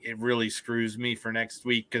like it really screws me for next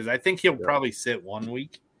week because I think he'll probably sit 1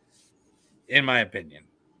 week, in my opinion.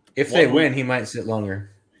 If they win, he might sit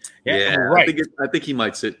longer. Yeah, right. I think he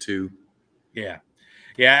might sit 2. Yeah.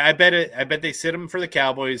 I bet they sit him for the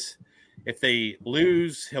Cowboys. If they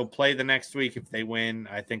lose, he'll play the next week. If they win,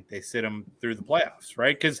 I think they sit him through the playoffs,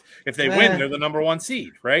 right? Because if they win, they're the number 1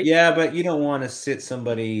 seed, right? Yeah, but you don't want to sit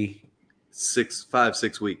somebody 5,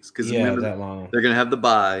 6 weeks because that long. They're going to have the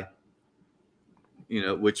bye,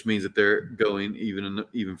 which means that they're going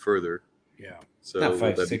even further. Yeah. So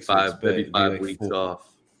that'd be 5 weeks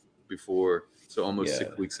off before. So almost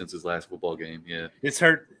 6 weeks since his last football game. Yeah. This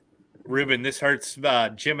hurt, Ruben. This hurts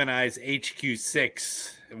Jim and I's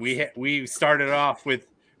HQ6. We started off with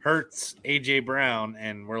Hurts, AJ Brown,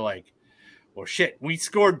 and we're like, well, shit. We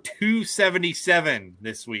scored 277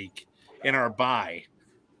 this week in our bye.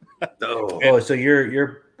 So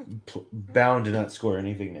you're bound to not score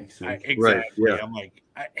anything next week. Exactly. Right, yeah. I'm like,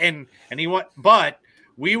 and he went, but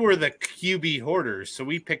we were the QB hoarders, so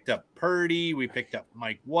we picked up Purdy, we picked up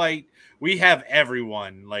Mike White, we have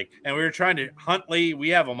everyone, and we were trying to Huntley, we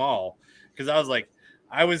have them all, because I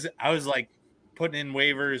was like putting in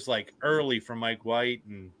waivers like early for Mike White,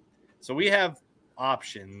 and so we have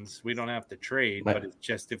options. We don't have to trade, but it's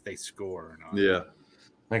just if they score or not. Yeah,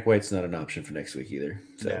 Mike White's not an option for next week either.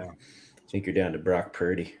 So I think you're down to Brock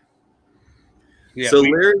Purdy. Yeah, so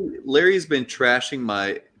Larry's been trashing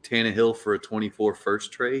my Tannehill for a 24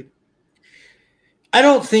 first trade. I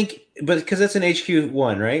don't think, but because that's an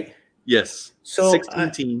HQ1, right? Yes. So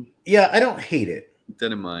 16 team. Yeah, I don't hate it.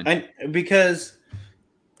 That in mind. Because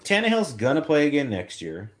Tannehill's gonna play again next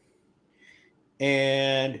year,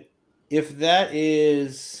 and if that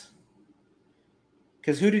is,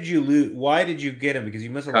 because who did you lose? Why did you get him? Because you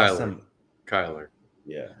must have lost some. Kyler.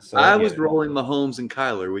 Yeah. So I was rolling Mahomes and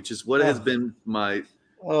Kyler, which is what has been my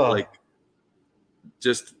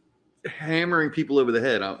just hammering people over the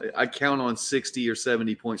head. I count on 60 or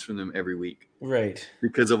 70 points from them every week. Right.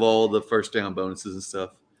 Because of all the first down bonuses and stuff.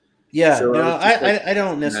 Yeah. So I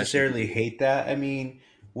don't necessarily hate that. I mean,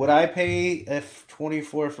 would I pay a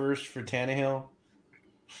 24 first for Tannehill?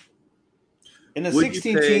 In a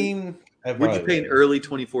 16 team, would you pay an early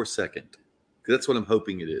 24 second? That's what I'm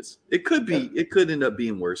hoping it is. It could be. It could end up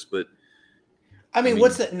being worse, but I mean,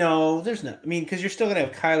 what's that? No, there's not. I mean, because you're still gonna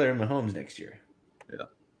have Kyler and Mahomes next year. Yeah.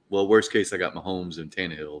 Well, worst case, I got Mahomes and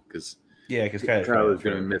Tannehill because Kyler's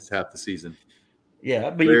gonna miss half the season.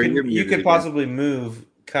 Yeah, but you could possibly move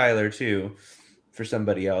Kyler too for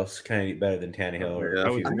somebody else, kind of better than Tannehill. I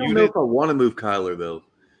don't know if I want to move Kyler though.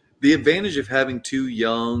 The advantage of having 2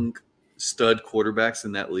 young stud quarterbacks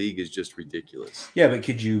in that league is just ridiculous. Yeah, but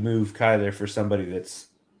could you move Kyler for somebody that's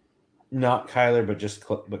not Kyler but just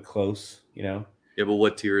but close? Yeah, but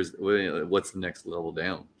what tier is? What's the next level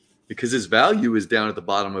down? Because his value is down at the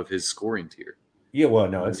bottom of his scoring tier. Yeah, well,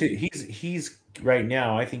 no, he's right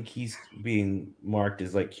now. I think he's being marked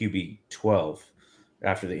as like QB 12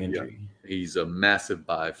 after the injury. Yeah. He's a massive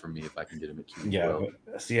buy for me if I can get him at QB 12. Yeah,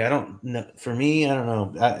 but, see, I don't know. For me, I don't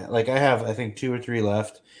know. I have 2 or 3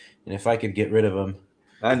 left. And if I could get rid of him,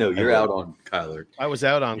 I know you're out on Kyler. I was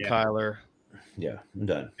out on Kyler. Yeah, I'm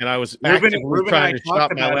done. And I was Ruben trying to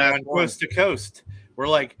shop my last on coast to coast. We're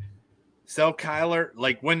like, sell Kyler.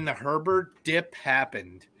 Like when the Herbert dip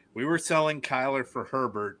happened, we were selling Kyler for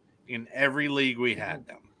Herbert in every league we had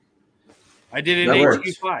them. I did it in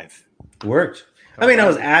HQ5. Worked. I mean,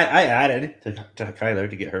 I added to Kyler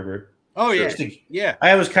to get Herbert. Oh yeah, yeah.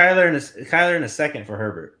 I was Kyler in a second for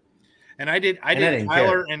Herbert. And I did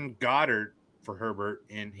Kyler and Goddard for Herbert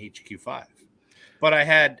in HQ5. But I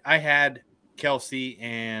had Kelsey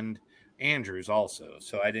and Andrews also,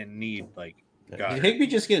 so I didn't need Goddard. Did Higbee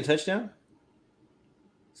just get a touchdown?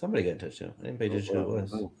 Somebody got a touchdown. I didn't pay attention who it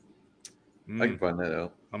was. I can find that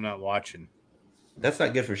out. I'm not watching. That's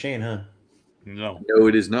not good for Shane, huh? No,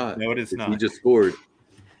 it is not. No, it is not. He just scored.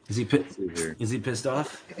 Is he pissed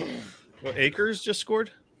off? Well, Akers just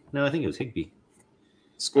scored? No, I think it was Higbee.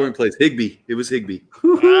 Scoring plays. Higbee. It was Higbee.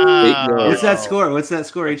 What's that score?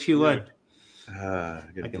 HQ1? I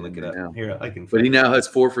can look it up. Now. Here, I can. But he now has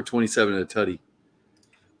 4 for 27 and a tutty.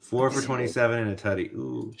 4 for 27 and a tutty.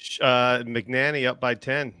 Ooh. McNanny up by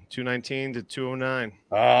 10, 219 to 209.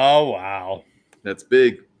 Oh wow, that's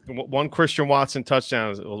big. One Christian Watson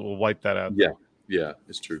touchdown will wipe that out. Yeah,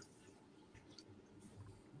 it's true.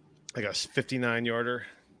 I got a 59-yarder.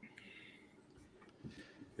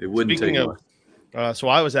 It wouldn't take much. So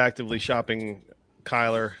I was actively shopping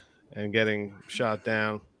Kyler and getting shot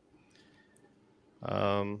down.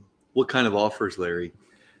 What kind of offers, Larry?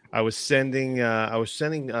 I was sending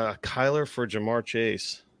Kyler for Jamar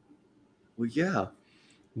Chase. Well, yeah.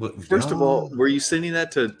 But first of all, were you sending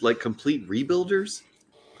that to like complete rebuilders?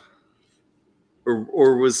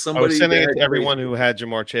 Or was somebody? I was sending it to everyone who had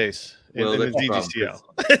Jamar Chase in the DDCL.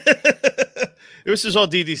 It was just all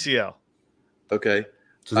DDCL. Okay.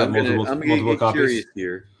 So I'm gonna get copies? Curious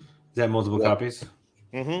here. Is that multiple copies?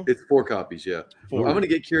 Mm-hmm. It's 4 copies, yeah. 4. I'm going to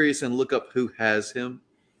get curious and look up who has him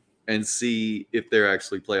and see if they're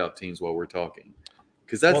actually playoff teams while we're talking.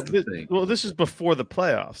 Because that's the thing. Well, this is before the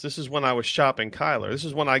playoffs. This is when I was shopping Kyler. This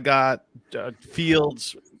is when I got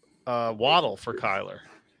Fields Waddle for Kyler.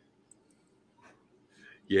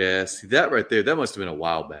 Yeah, see that right there. That must have been a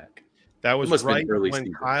while back. That was right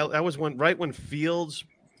when Kyler. That was right when Fields,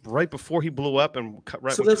 right before he blew up, and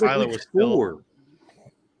right when Kyler was still.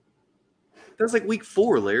 That's like week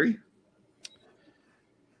 4, Larry.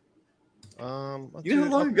 You know how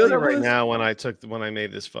long ago that was? Right now, when I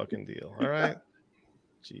made this fucking deal. All right.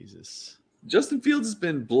 Jesus. Justin Fields has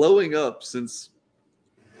been blowing up since.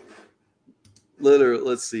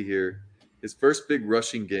 Let's see here. His first big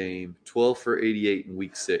rushing game, 12 for 88 in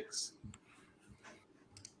week 6.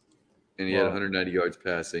 And he had 190 yards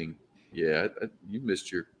passing. Yeah, you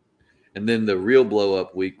missed your. And then the real blow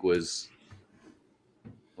up week was.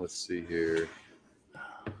 Let's see here.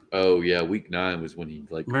 Oh yeah, week 9 was when he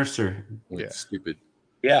Mercer went stupid.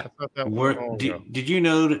 Yeah. Did you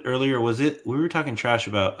know earlier? Was it we were talking trash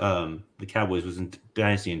about the Cowboys was in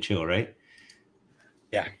Dynasty and Chill, right?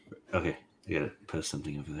 Yeah. Okay, I gotta post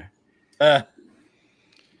something over there.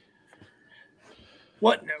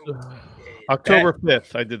 What? October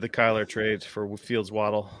 5th, I did the Kyler trade for Fields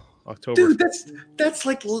Waddle. October. Dude, that's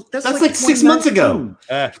like 6 months ago.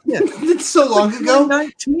 Yeah, it's so long ago.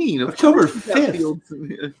 19 October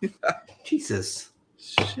 5th. Jesus,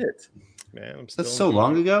 shit, man, that's so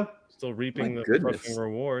long ago. Still reaping the fucking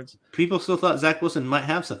rewards. People still thought Zach Wilson might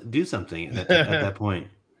do something at that point.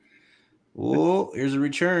 Oh, here's a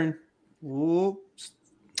return. Whoops.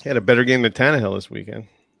 He had a better game than Tannehill this weekend.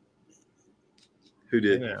 Who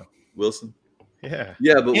did? Wilson. Yeah.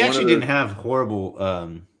 Yeah, but he actually didn't have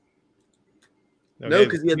horrible. No,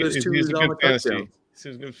 because he had those 2 Uzomah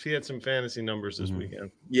touchdowns. He had some fantasy numbers this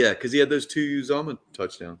weekend. Yeah, because he had those 2 Uzomah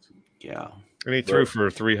touchdowns. Yeah, and he threw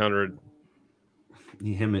for 300.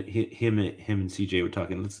 Him and CJ were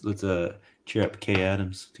talking. Let's cheer up Kay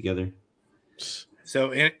Adams together.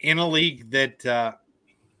 So in a league that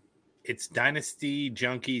it's Dynasty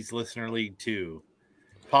Junkies Listener League 2,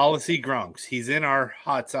 Policy Grunks. He's in our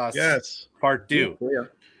hot sauce. Yes, part 2. Yeah.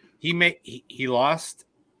 He lost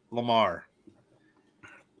Lamar.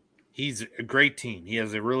 He's a great team. He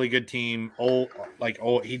has a really good team.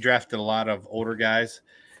 He drafted a lot of older guys.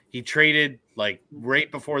 He traded right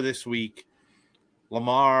before this week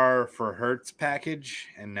Lamar for Hurts package,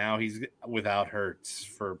 and now he's without Hurts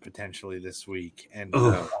for potentially this week. And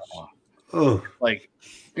God,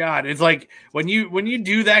 it's like when you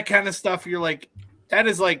do that kind of stuff, you're like, that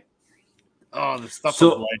is like, the stuff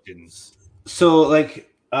of legends. So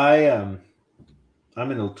I'm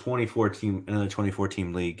in a 24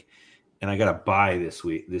 team league. And I got a bye this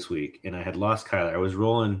week, and I had lost Kyler. I was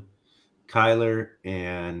rolling Kyler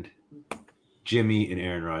and Jimmy and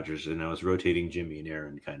Aaron Rodgers, and I was rotating Jimmy and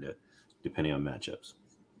Aaron kind of depending on matchups.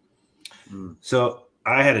 So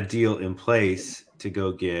I had a deal in place to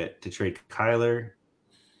trade Kyler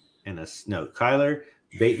Kyler,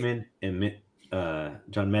 Bateman, and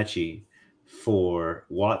John Mechie for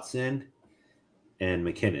Watson and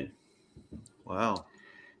McKinnon. Wow.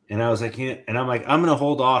 And I was like, I'm going to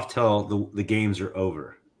hold off till the games are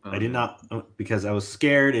over. I did not, because I was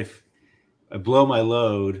scared if I blow my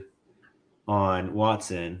load on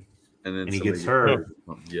Watson and he gets hurt.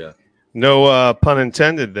 Yeah. No pun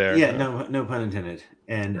intended there. Yeah, no pun intended.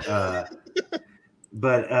 And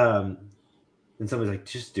and somebody's like,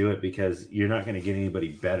 just do it because you're not going to get anybody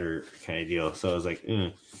better kind of deal. So I was like,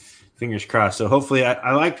 fingers crossed. So hopefully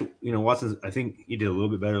I liked, Watson. I think he did a little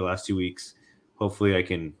bit better the last 2 weeks. Hopefully I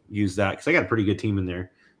can use that because I got a pretty good team in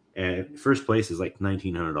there. And first place is like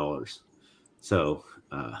 $1,900. So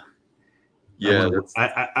I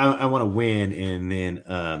want to win and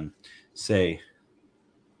then say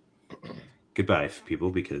goodbye, people,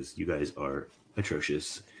 because you guys are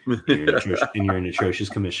atrocious. And you're an atrocious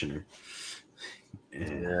commissioner.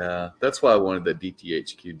 Yeah, that's why I wanted the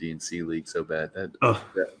DTHQ DNC league so bad. That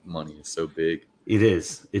money is so big. It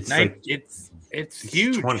is. It's it's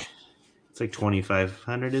huge. It's like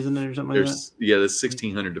 2,500, isn't it, or something like that? Yeah, there's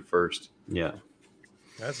 1,600 to first. Yeah,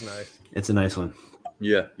 that's nice. It's a nice one.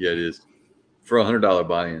 Yeah, it is. For $100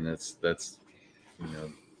 buy-in, that's it's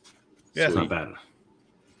not bad.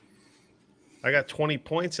 I got 20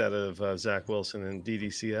 points out of Zach Wilson in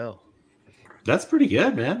DDCL. That's pretty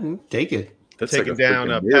good, man. Take it. That's taking like a down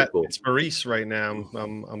freaking Pat Maurice right now.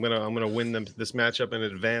 I'm gonna win this matchup in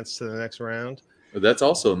advance to the next round. That's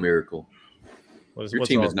also a miracle. Your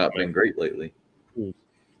team has also not been great lately. Fine.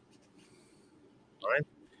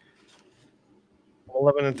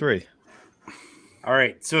 11-3. All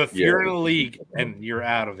right. So if you're in a league and you're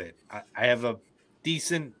out of it, I have a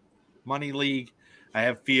decent money league. I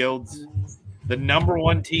have Fields. The number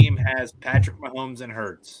one team has Patrick Mahomes and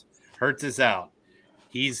Hurts. Hurts is out.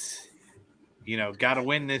 He's, got to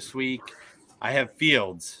win this week. I have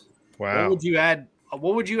Fields. Wow.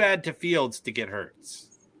 What would you add to Fields to get Hurts?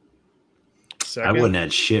 Second? I wouldn't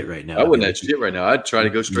add shit right now. I'd try to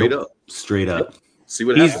go straight up. Straight up. See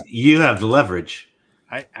what happens. You have the leverage.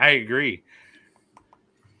 I agree.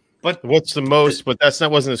 But what's the most? But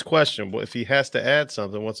wasn't his question. If he has to add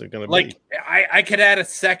something, what's it going to be? I could add a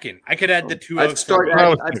second. I could add the 2. I'd start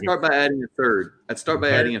by adding a third.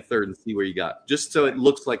 Adding a third and see where you got, just so it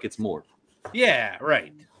looks like it's more. Yeah.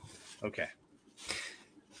 Right. Okay.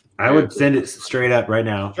 I would send it straight up right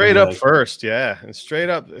now. Straight up first, yeah, and straight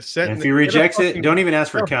up. And if he rejects it, don't even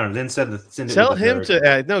ask for a counter. Then send it. Tell him to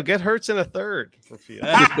add. No, get Hurts in a third for Fields.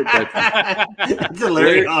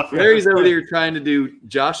 Larry's over there trying to do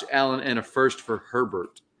Josh Allen and a first for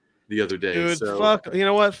Herbert the other day. Dude, so. fuck. You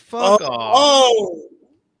know what? Fuck off. Oh,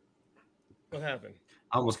 what happened?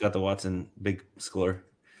 I almost got the Watson big score.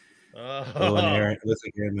 Oh, Aaron. Looks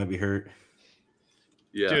like Aaron might be hurt.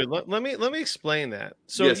 Yeah, dude. Let me explain that.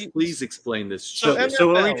 So yes, please explain this. So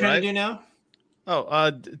what are we trying to do now? Oh,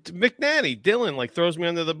 McNanny, Dylan throws me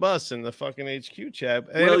under the bus in the fucking HQ chat.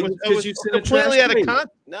 Well, it was completely out of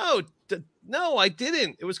context. No, I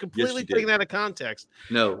didn't. It was completely taken out of context.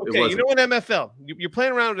 No, okay, it wasn't. You know what, MFL? You're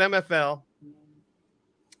playing around with MFL,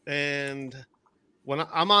 and when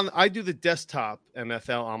I do the desktop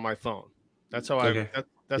MFL on my phone. That's how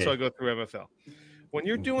that's how I go through MFL. When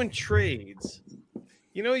you're doing trades.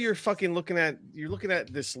 You're looking at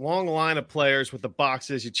this long line of players with the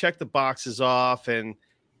boxes. You check the boxes off, and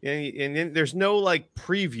then there's no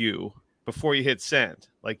preview before you hit send.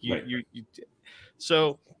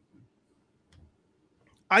 So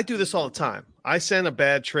I do this all the time. I send a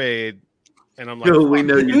bad trade, and I'm like, "No, we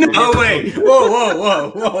know you." No way!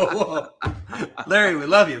 Whoa! Larry, we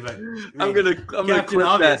love you, but I'm gonna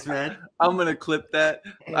clip that, man. I'm gonna clip that.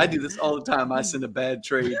 I do this all the time. I send a bad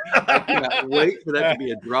trade. I cannot wait for that to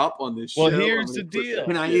be a drop on this show. Well, here's the deal.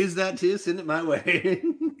 Can I use that too? Send it my way.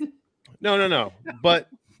 No. But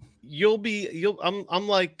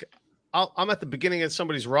I'm at the beginning of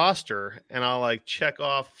somebody's roster, and I'll check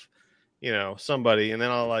off, somebody, and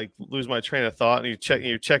then I'll lose my train of thought, and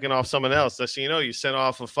you're checking off someone else. So you sent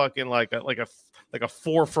off a fucking like a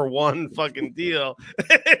 4-for-1 fucking deal.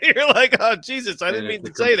 You're like, oh Jesus, I didn't mean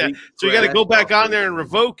to say that. So you got to go back on there and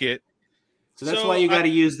revoke it. So that's why you got to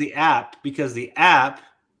use the app, because the app,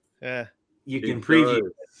 you can preview.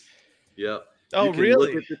 Yep. Oh, you can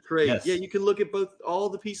really? Look at the trade. Yes. Yeah, you can look at all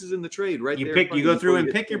the pieces in the trade right there. You go through and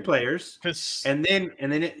pick your players, and then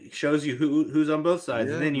it shows you who's on both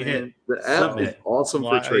sides, and then you hit the app. Submit. Is awesome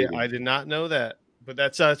for trading. I did not know that. But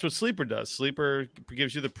that's what Sleeper does. Sleeper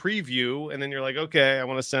gives you the preview, and then you're like, okay, I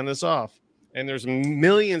want to send this off. And there's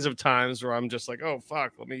millions of times where I'm just like, oh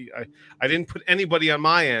fuck, I didn't put anybody on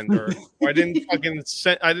my end, or I didn't fucking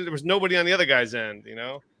there was nobody on the other guy's end,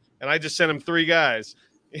 and I just sent him 3 guys.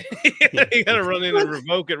 You gotta run in and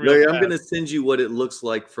revoke it. Larry, I'm gonna send you what it looks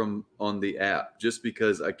like on the app, just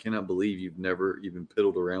because I cannot believe you've never even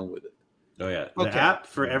piddled around with it. Oh yeah, the app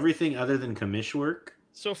for everything other than commish work.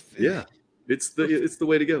 So yeah. It's the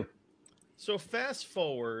way to go. So fast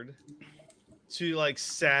forward to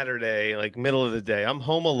Saturday, middle of the day. I'm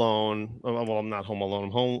home alone. Well, I'm not home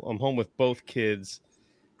alone. I'm home with both kids,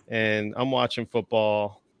 and I'm watching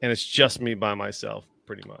football, and it's just me by myself,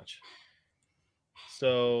 pretty much.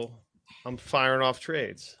 So I'm firing off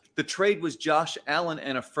trades. The trade was Josh Allen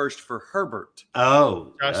and a first for Herbert.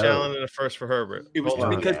 Oh, Josh Allen and a first for Herbert. It was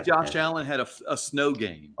because Josh Allen had a snow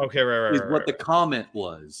game. Okay, right. Is what the comment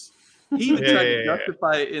was. He even tried to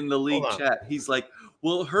justify it in the league chat. He's like,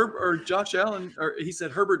 well, Josh Allen, or he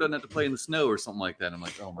said Herbert doesn't have to play in the snow or something like that. I'm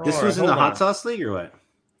like, oh my God. This was in the Hot Sauce League or what?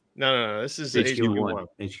 No. This is HQ1.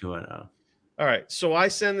 HQ1. Oh. All right. So I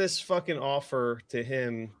send this fucking offer to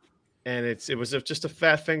him, and it was just a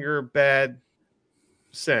fat finger bad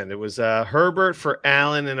send. It was Herbert for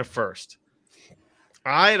Allen and a first.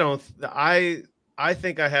 I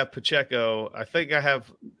think I have Pacheco. I think I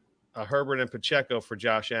have Herbert and Pacheco for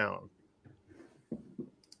Josh Allen.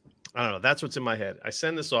 I don't know. That's what's in my head. I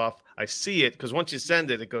send this off. I see it because once you send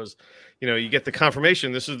it, it goes, you get the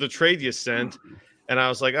confirmation. This is the trade you sent. And I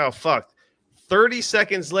was like, oh, fuck. 30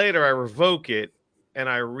 seconds later, I revoke it and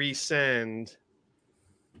I resend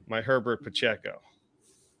my Herbert Pacheco.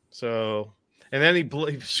 So, and then he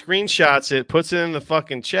screenshots it, puts it in the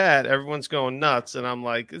fucking chat. Everyone's going nuts. And I'm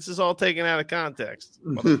like, this is all taken out of context.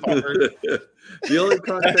 The only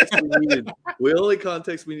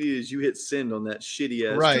context we need is you hit send on that shitty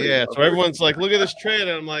ass. Right, yeah. So everyone's like, look at this trade.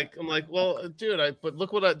 And I'm like, well, dude, but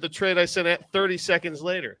look the trade I sent at 30 seconds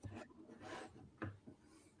later.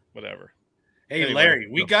 Whatever. Hey, anyway, Larry,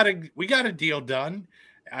 we got a deal done.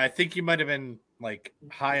 I think you might have been like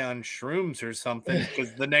high on shrooms or something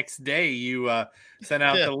because the next day you sent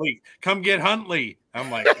out the leak. Come get Huntley. I'm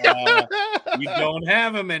like, you don't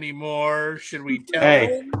have him anymore. Should we tell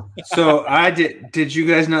him? So I did. Did you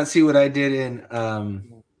guys not see what I did in? No,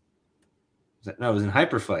 it was in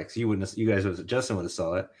Hyperflex. Justin would have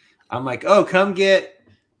saw it. I'm like, oh, come get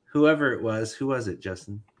whoever it was. Who was it,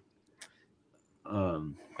 Justin?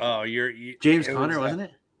 James Conner, wasn't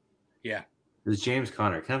it? Yeah. It was James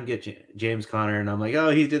Conner. Come get James Conner. And I'm like, oh,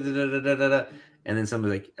 he did da. And then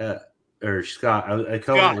somebody like, or Scott. I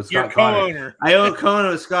co-owned with Scott Conner. I co-owned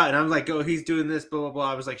with Scott. And I'm like, oh, he's doing this, blah, blah,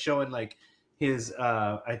 blah. I was like showing like his,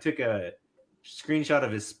 I took a screenshot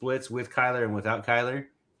of his splits with Kyler and without Kyler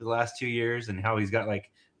for the last 2 years and how he's got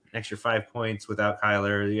like an extra 5 points without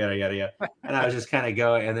Kyler, yada, yada, yada. And I was just kind of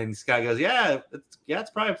going. And then Scott goes,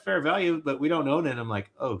 it's probably fair value, but we don't own it. And I'm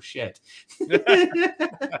like, oh, shit.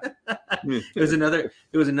 It was another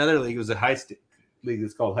league. It was a high league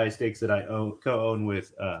that's called High Stakes that I co-own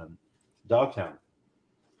with Dogtown.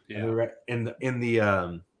 Yeah. And we were in the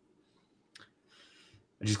I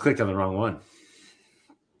just clicked on the wrong one.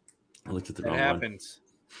 I looked at the wrong one. It happens.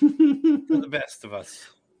 For the best of us.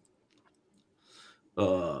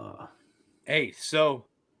 Hey, so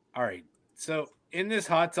all right. So in this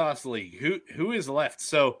hot sauce league, who is left?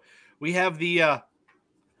 So we have the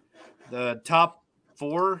top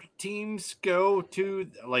 4 teams go to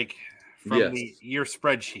like from your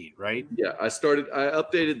spreadsheet, right? Yeah, I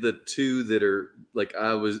updated the 2 that are like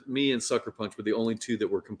me and Sucker Punch were the only 2 that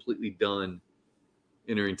were completely done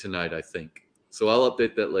entering tonight, I think. So I'll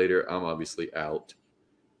update that later. I'm obviously out.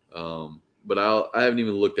 But I haven't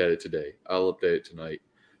even looked at it today. I'll update it tonight.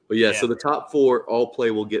 But yeah, so the top 4 all play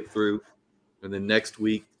will get through. And then next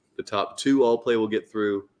week, the top 2 all play will get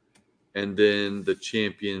through. And then the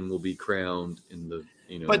champion will be crowned in the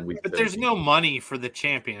But there's no money for the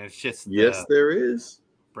champion. It's just there is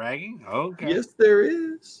bragging. Okay. Yes, there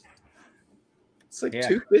is. It's like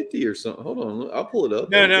 $250 or something. Hold on, I'll pull it up.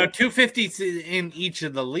 No, $250 in each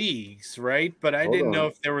of the leagues, right? But I didn't know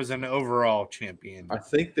if there was an overall champion. I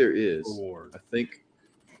think there is. Reward. I think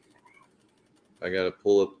I got to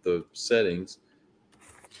pull up the settings.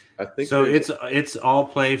 I think so. It's all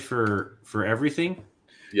play for everything.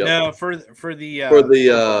 Yep. No, for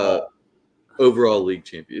the overall league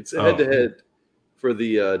champion. It's head to head for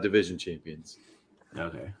the division champions.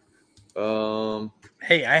 Okay.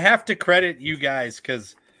 Hey, I have to credit you guys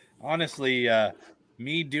because honestly,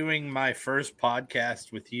 me doing my first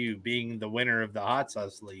podcast with you, being the winner of the Hot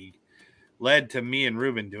Sauce League, led to me and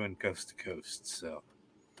Ruben doing Coast to Coast. So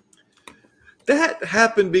that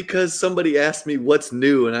happened because somebody asked me what's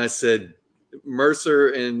new, and I said Mercer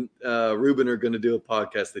and Ruben are going to do a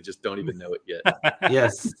podcast. They just don't even know it yet.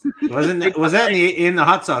 Yes, was that in the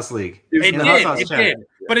Hot Sauce League? It did.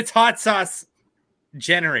 But it's Hot Sauce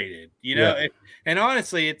generated, and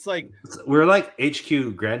honestly, it's like we're like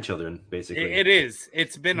HQ grandchildren, basically. It is.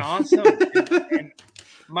 It's been awesome. and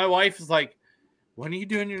my wife is like, "When are you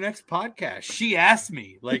doing your next podcast?" She asked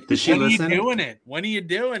me, like, "When are you doing it? When are you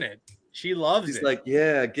doing it?" She loves it. She's like,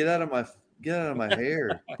 "Yeah, get out of my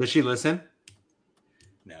hair." Does she listen?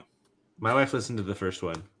 No. My wife listened to the first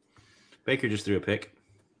one. Baker just threw a pick.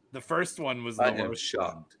 The first one was I was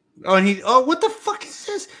shocked. Oh, and what the fuck is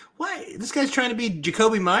this? Why? This guy's trying to be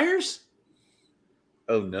Jacoby Myers?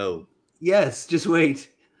 Oh, no. Yes, just wait.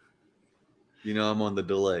 I'm on the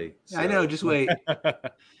delay. So. I know, just wait. I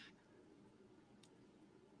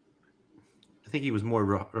think he was more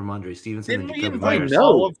Ramondre Stevenson than Jacoby Myers.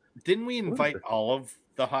 Didn't we invite all of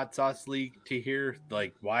the Hot Sauce League to here?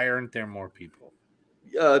 Like, why aren't there more people?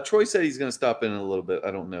 Troy said he's going to stop in a little bit.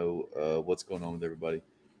 I don't know what's going on with everybody.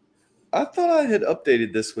 I thought I had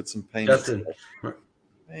updated this with some payments.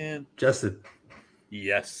 Justin.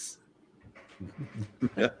 Yes.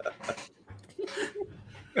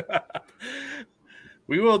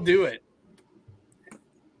 We will do it.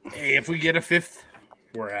 Hey, if we get a 5th,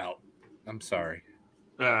 we're out. I'm sorry.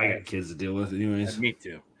 I got kids to deal with anyways. Me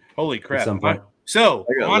too. Holy crap. So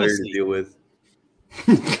I got honestly, Larry to deal with.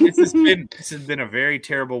 this has been a very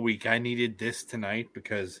terrible week. I needed this tonight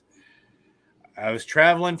because I was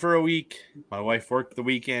traveling for a week. My wife worked the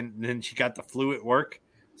weekend, and then she got the flu at work,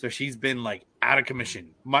 so she's been like out of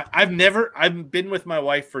commission. I've been with my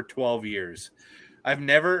wife for 12 years. I've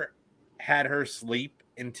never had her sleep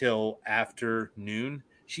until after noon.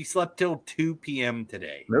 She slept till 2 p.m.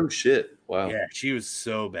 today. No shit. Wow. Yeah, she was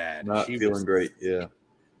so bad. Not she feeling great. Yeah.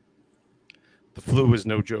 The flu is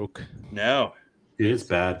no joke. No, it is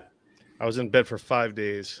bad. I was in bed for 5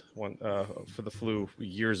 days for the flu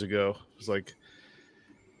years ago. It was like,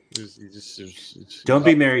 don't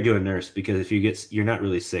be married to a nurse, because if you're not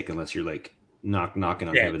really sick unless you're like knocking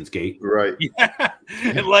on heaven's gate. Right. Yeah.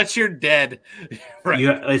 Unless you're dead. Right.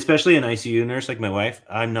 Especially an ICU nurse like my wife.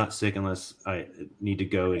 I'm not sick unless I need to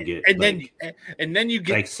go and get and then you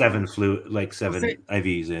get like seven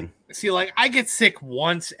IVs in. See, like I get sick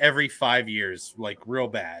once every 5 years, like real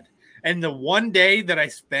bad. And the one day that I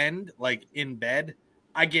spend like in bed,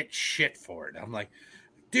 I get shit for it. I'm like,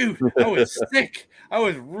 dude, I was sick. I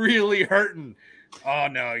was really hurting. Oh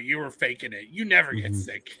no, you were faking it. You never get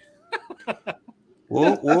sick.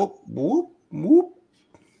 Whoop, whoop, whoop, whoop.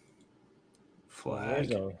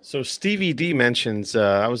 Flag. So Stevie D mentions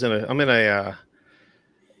I'm in a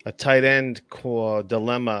tight end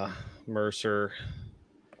dilemma, Mercer,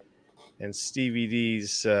 and Stevie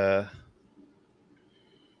D's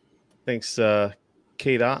thinks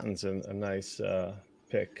Kate Otten's a nice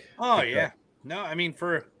pick. Oh yeah, no, I mean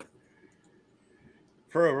for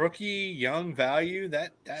a rookie, young value,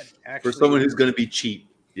 that actually for someone who's going to be cheap.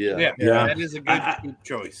 Yeah, that is a good cheap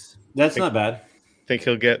choice. That's not bad. Think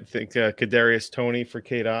he'll get Kadarius Toney for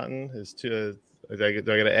Kate Otten is to. Do I got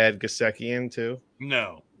to add Gesicki in too?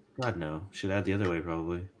 No, God no. Should add the other way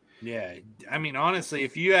probably. Yeah, I mean honestly,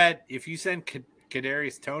 if you send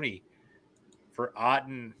Kadarius Toney for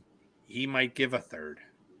Otten, he might give a third.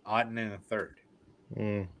 Otten in a third.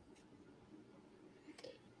 Mm.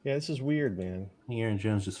 Yeah, this is weird, man. Aaron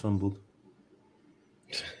Jones just fumbled.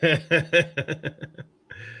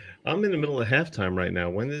 I'm in the middle of halftime right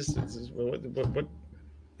now. When is what?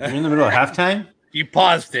 You're in the middle of halftime? You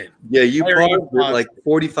paused it. Yeah, you paused it like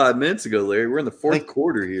 45 minutes ago, Larry. We're in the fourth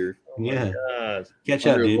quarter here. Oh yeah. God. Catch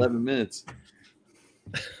up, dude. 11 minutes.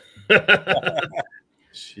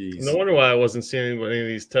 Jeez. No wonder why I wasn't seeing any of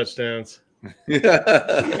these touchdowns. He's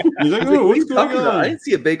like, oh, what's going on? I didn't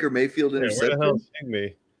see a Baker Mayfield interception. Where the hell is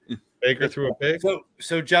me? Baker threw a pick.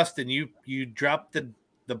 So Justin, you dropped the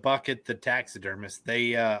bucket, the taxidermist.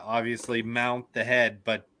 They obviously mount the head,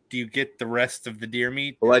 but do you get the rest of the deer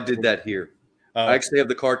meat? Oh, I did that here. I actually have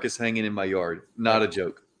the carcass hanging in my yard. Not a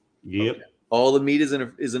joke. Yep. Okay. All the meat is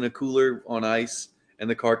in a cooler on ice, and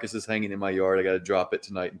the carcass is hanging in my yard. I got to drop it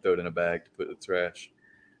tonight and throw it in a bag to put in the trash.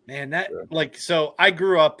 Man, so I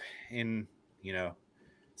grew up in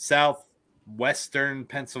southwestern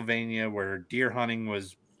Pennsylvania where deer hunting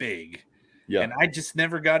was big. Yeah. And I just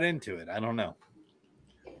never got into it. I don't know.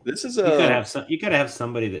 This is you gotta have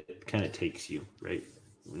somebody that kind of takes you, right?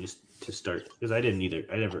 Just to start, because I didn't either.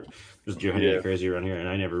 I never was deer hunting crazy around here, and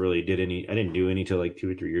I never really did any. I didn't do any till like 2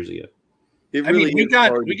 or 3 years ago. We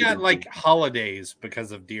got like holidays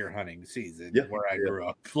because of deer hunting season where I grew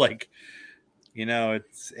up. Like,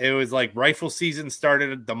 it was like rifle season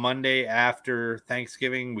started the Monday after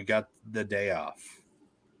Thanksgiving. We got the day off.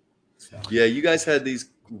 So. Yeah, you guys had these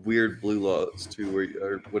weird blue laws too,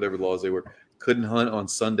 or whatever laws they were. Couldn't hunt on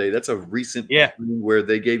Sunday. That's a recent thing where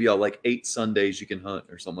they gave y'all like 8 Sundays you can hunt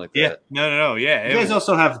or something like that. Yeah, no. Yeah, you guys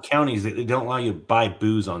also have counties that don't allow you to buy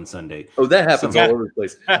booze on Sunday. Oh, that happens all over the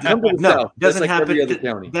place. No, it doesn't happen. Every other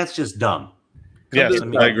county. That's just dumb. Yes,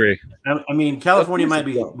 I agree. I mean, California might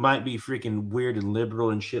be freaking weird and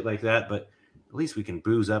liberal and shit like that, but at least we can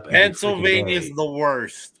booze up. Pennsylvania's the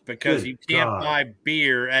worst because you can't buy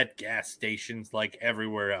beer at gas stations like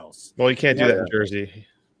everywhere else. Well, you can't do that in Jersey.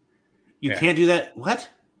 You can't do that? What?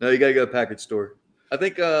 No, you got to go to a package store. I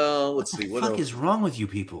think, let's see. What the fuck is wrong with you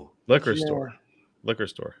people? Liquor store.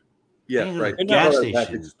 Yeah, right. Gas station.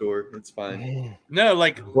 Package store. It's fine. No,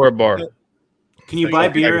 like. Or a bar. Can you buy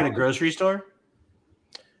beer in a grocery store?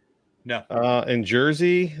 No. In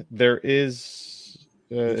Jersey, there is.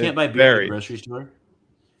 You can't buy beer in a grocery store?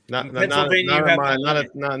 Not really.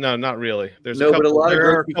 There's but a lot of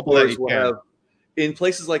grocery stores will have. In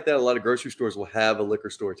places like that, a lot of grocery stores will have a liquor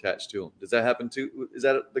store attached to them. Does that happen too? Is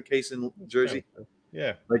that the case in Jersey?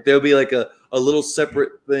 Yeah. Like there'll be like a little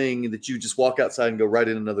separate thing that you just walk outside and go right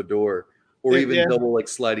in another door, or even double like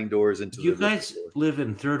sliding doors into. You guys live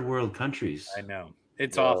in third world countries. I know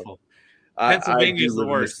it's awful. Pennsylvania is the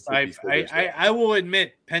worst. I will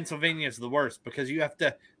admit Pennsylvania is the worst because you have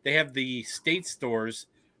to they have the state stores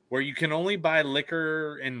where you can only buy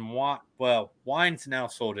liquor and wine's now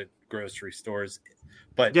sold at grocery stores,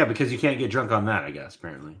 but yeah, because you can't get drunk on that, I guess,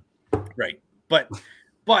 apparently. Right, but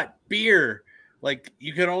beer, like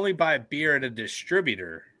you could only buy beer at a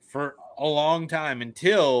distributor for a long time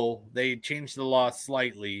until they changed the law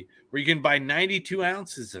slightly, where you can buy 92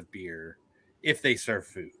 ounces of beer if they serve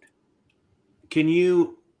food. Do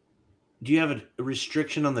you have a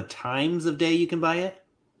restriction on the times of day you can buy it?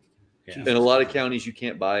 Yeah. In a lot of counties, you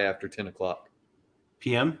can't buy after 10 o'clock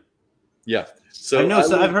p.m. Yeah. So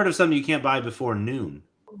I've heard of something you can't buy before noon.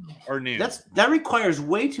 Or noon. That requires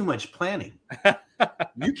way too much planning.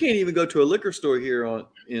 You can't even go to a liquor store here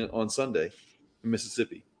on Sunday in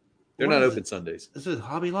Mississippi. They're not open Sundays. This is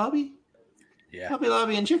Hobby Lobby? Yeah. Hobby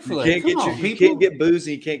Lobby and Chick-fil-A. You can't get booze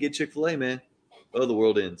and you can't get Chick-fil-A, man. Oh, the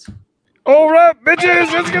world ends. All right,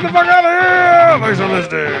 bitches, let's get the fuck out of here. Thanks for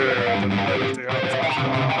listening.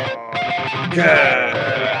 Yeah.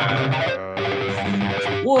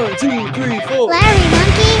 1, 2, 3, 4. Larry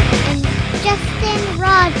Monkey and Justin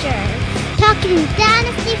Rogers talking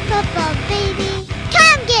Dynasty football, baby.